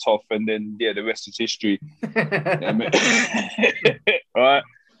 Berbatov, and then the rest is history. Right?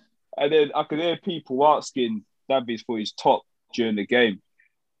 And then I could hear people asking Davies for his top during the game,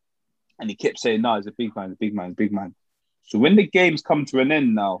 and he kept saying, "No, he's a big man, big man, big man." So when the game's come to an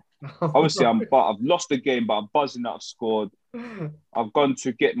end now, obviously I've lost the game, but I'm buzzing that I've scored. I've gone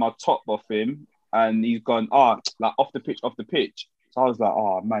to get my top off him, and he's gone, like off the pitch. So I was like,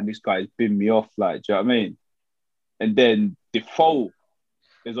 oh man, this guy's binned me off, like, do you know what I mean? And then Defoe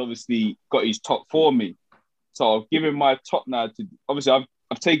has obviously got his top for me. So I've given my top now to, obviously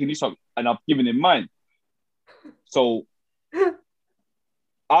I've taken his top and I've given him mine. So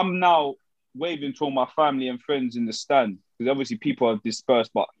I'm now waving to all my family and friends in the stand, because obviously people are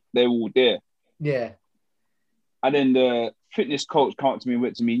dispersed, but they're all there. Yeah. And then the fitness coach came up to me and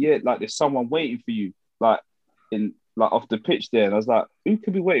went to me, yeah, like there's someone waiting for you, like off the pitch there. And I was like, who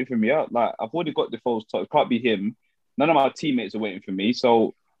could be waiting for me out? Like, I've already got Defoe's top. It can't be him. None of my teammates are waiting for me.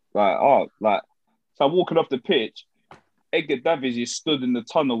 So, so I'm walking off the pitch. Edgar Davies is stood in the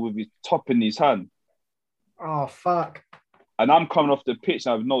tunnel with his top in his hand. Oh, fuck. And I'm coming off the pitch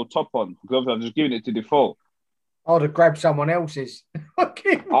and I have no top on, because I'm just giving it to Defoe. I would have grabbed someone else's. I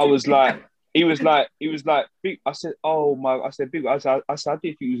was like, he was like, big. I said, oh my, I said, big. I didn't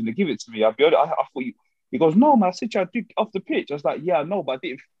think he was going to give it to me. I'll be honest. I thought you. He goes, no, man, I said I did off the pitch. I was like, yeah, I know, but I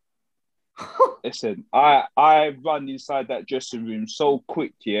didn't. Listen, I run inside that dressing room so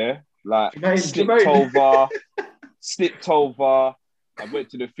quick, yeah. Like, slipped over. I went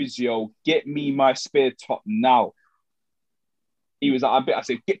to the physio, get me my spare top now. He was like, I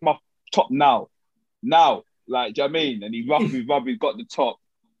said, get my top now. Like, do you know what I mean? And he rubbed, got the top.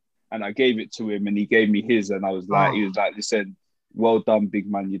 And I gave it to him and he gave me his. And I was like, He was like, listen, well done, big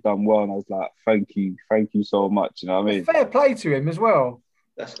man. You done well. And I was like, thank you so much. You know what I mean? Fair play to him as well.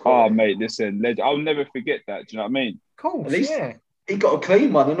 That's cool. Oh, mate, listen, I'll never forget that. Do you know what I mean? Cool. At least he got a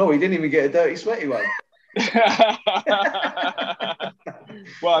clean one, and all. He didn't even get a dirty, sweaty one.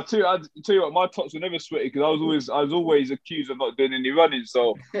 Well, I tell you what, my tops were never sweaty because I was always accused of not doing any running.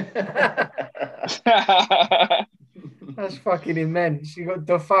 So that's fucking immense. You got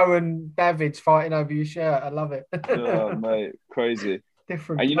Defoe and Davids fighting over your shirt. I love it. Oh, mate, crazy.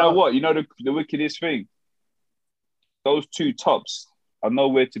 Different. And you know what? You know the wickedest thing? Those two tops are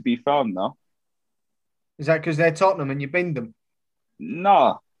nowhere to be found now. Is that because they're Tottenham and you binned them?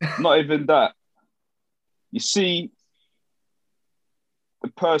 Nah, not even that. You see, the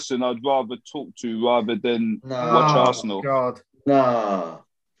person I'd rather talk to rather than watch Arsenal. God. No.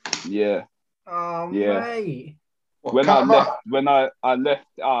 Yeah. Oh, mate. When I left,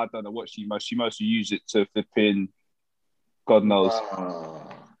 I don't know what she must use it to flip in. God knows.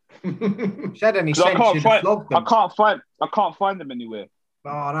 She had any sense, I can't find them anywhere.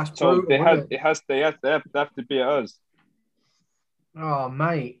 Oh, that's so brutal. They have to be at us. Oh,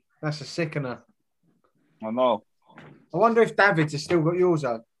 mate, that's a sickener. I know. I wonder if Davids has still got yours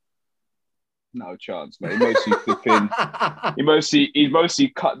though. No chance, mate. He mostly flip in. He mostly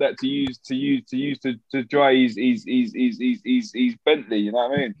cut that to use to dry his Bentley. You know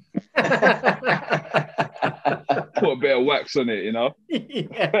what I mean? Put a bit of wax on it, you know.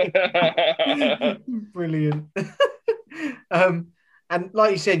 Brilliant. And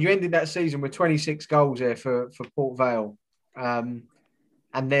like you said, you ended that season with 26 goals there for Port Vale, and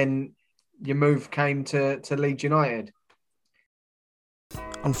then your move came to Leeds United.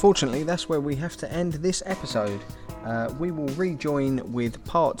 Unfortunately, that's where we have to end this episode. We will rejoin with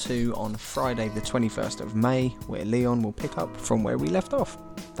part 2 on Friday the 21st of May, where Leon will pick up from where we left off.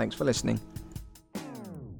 Thanks for listening.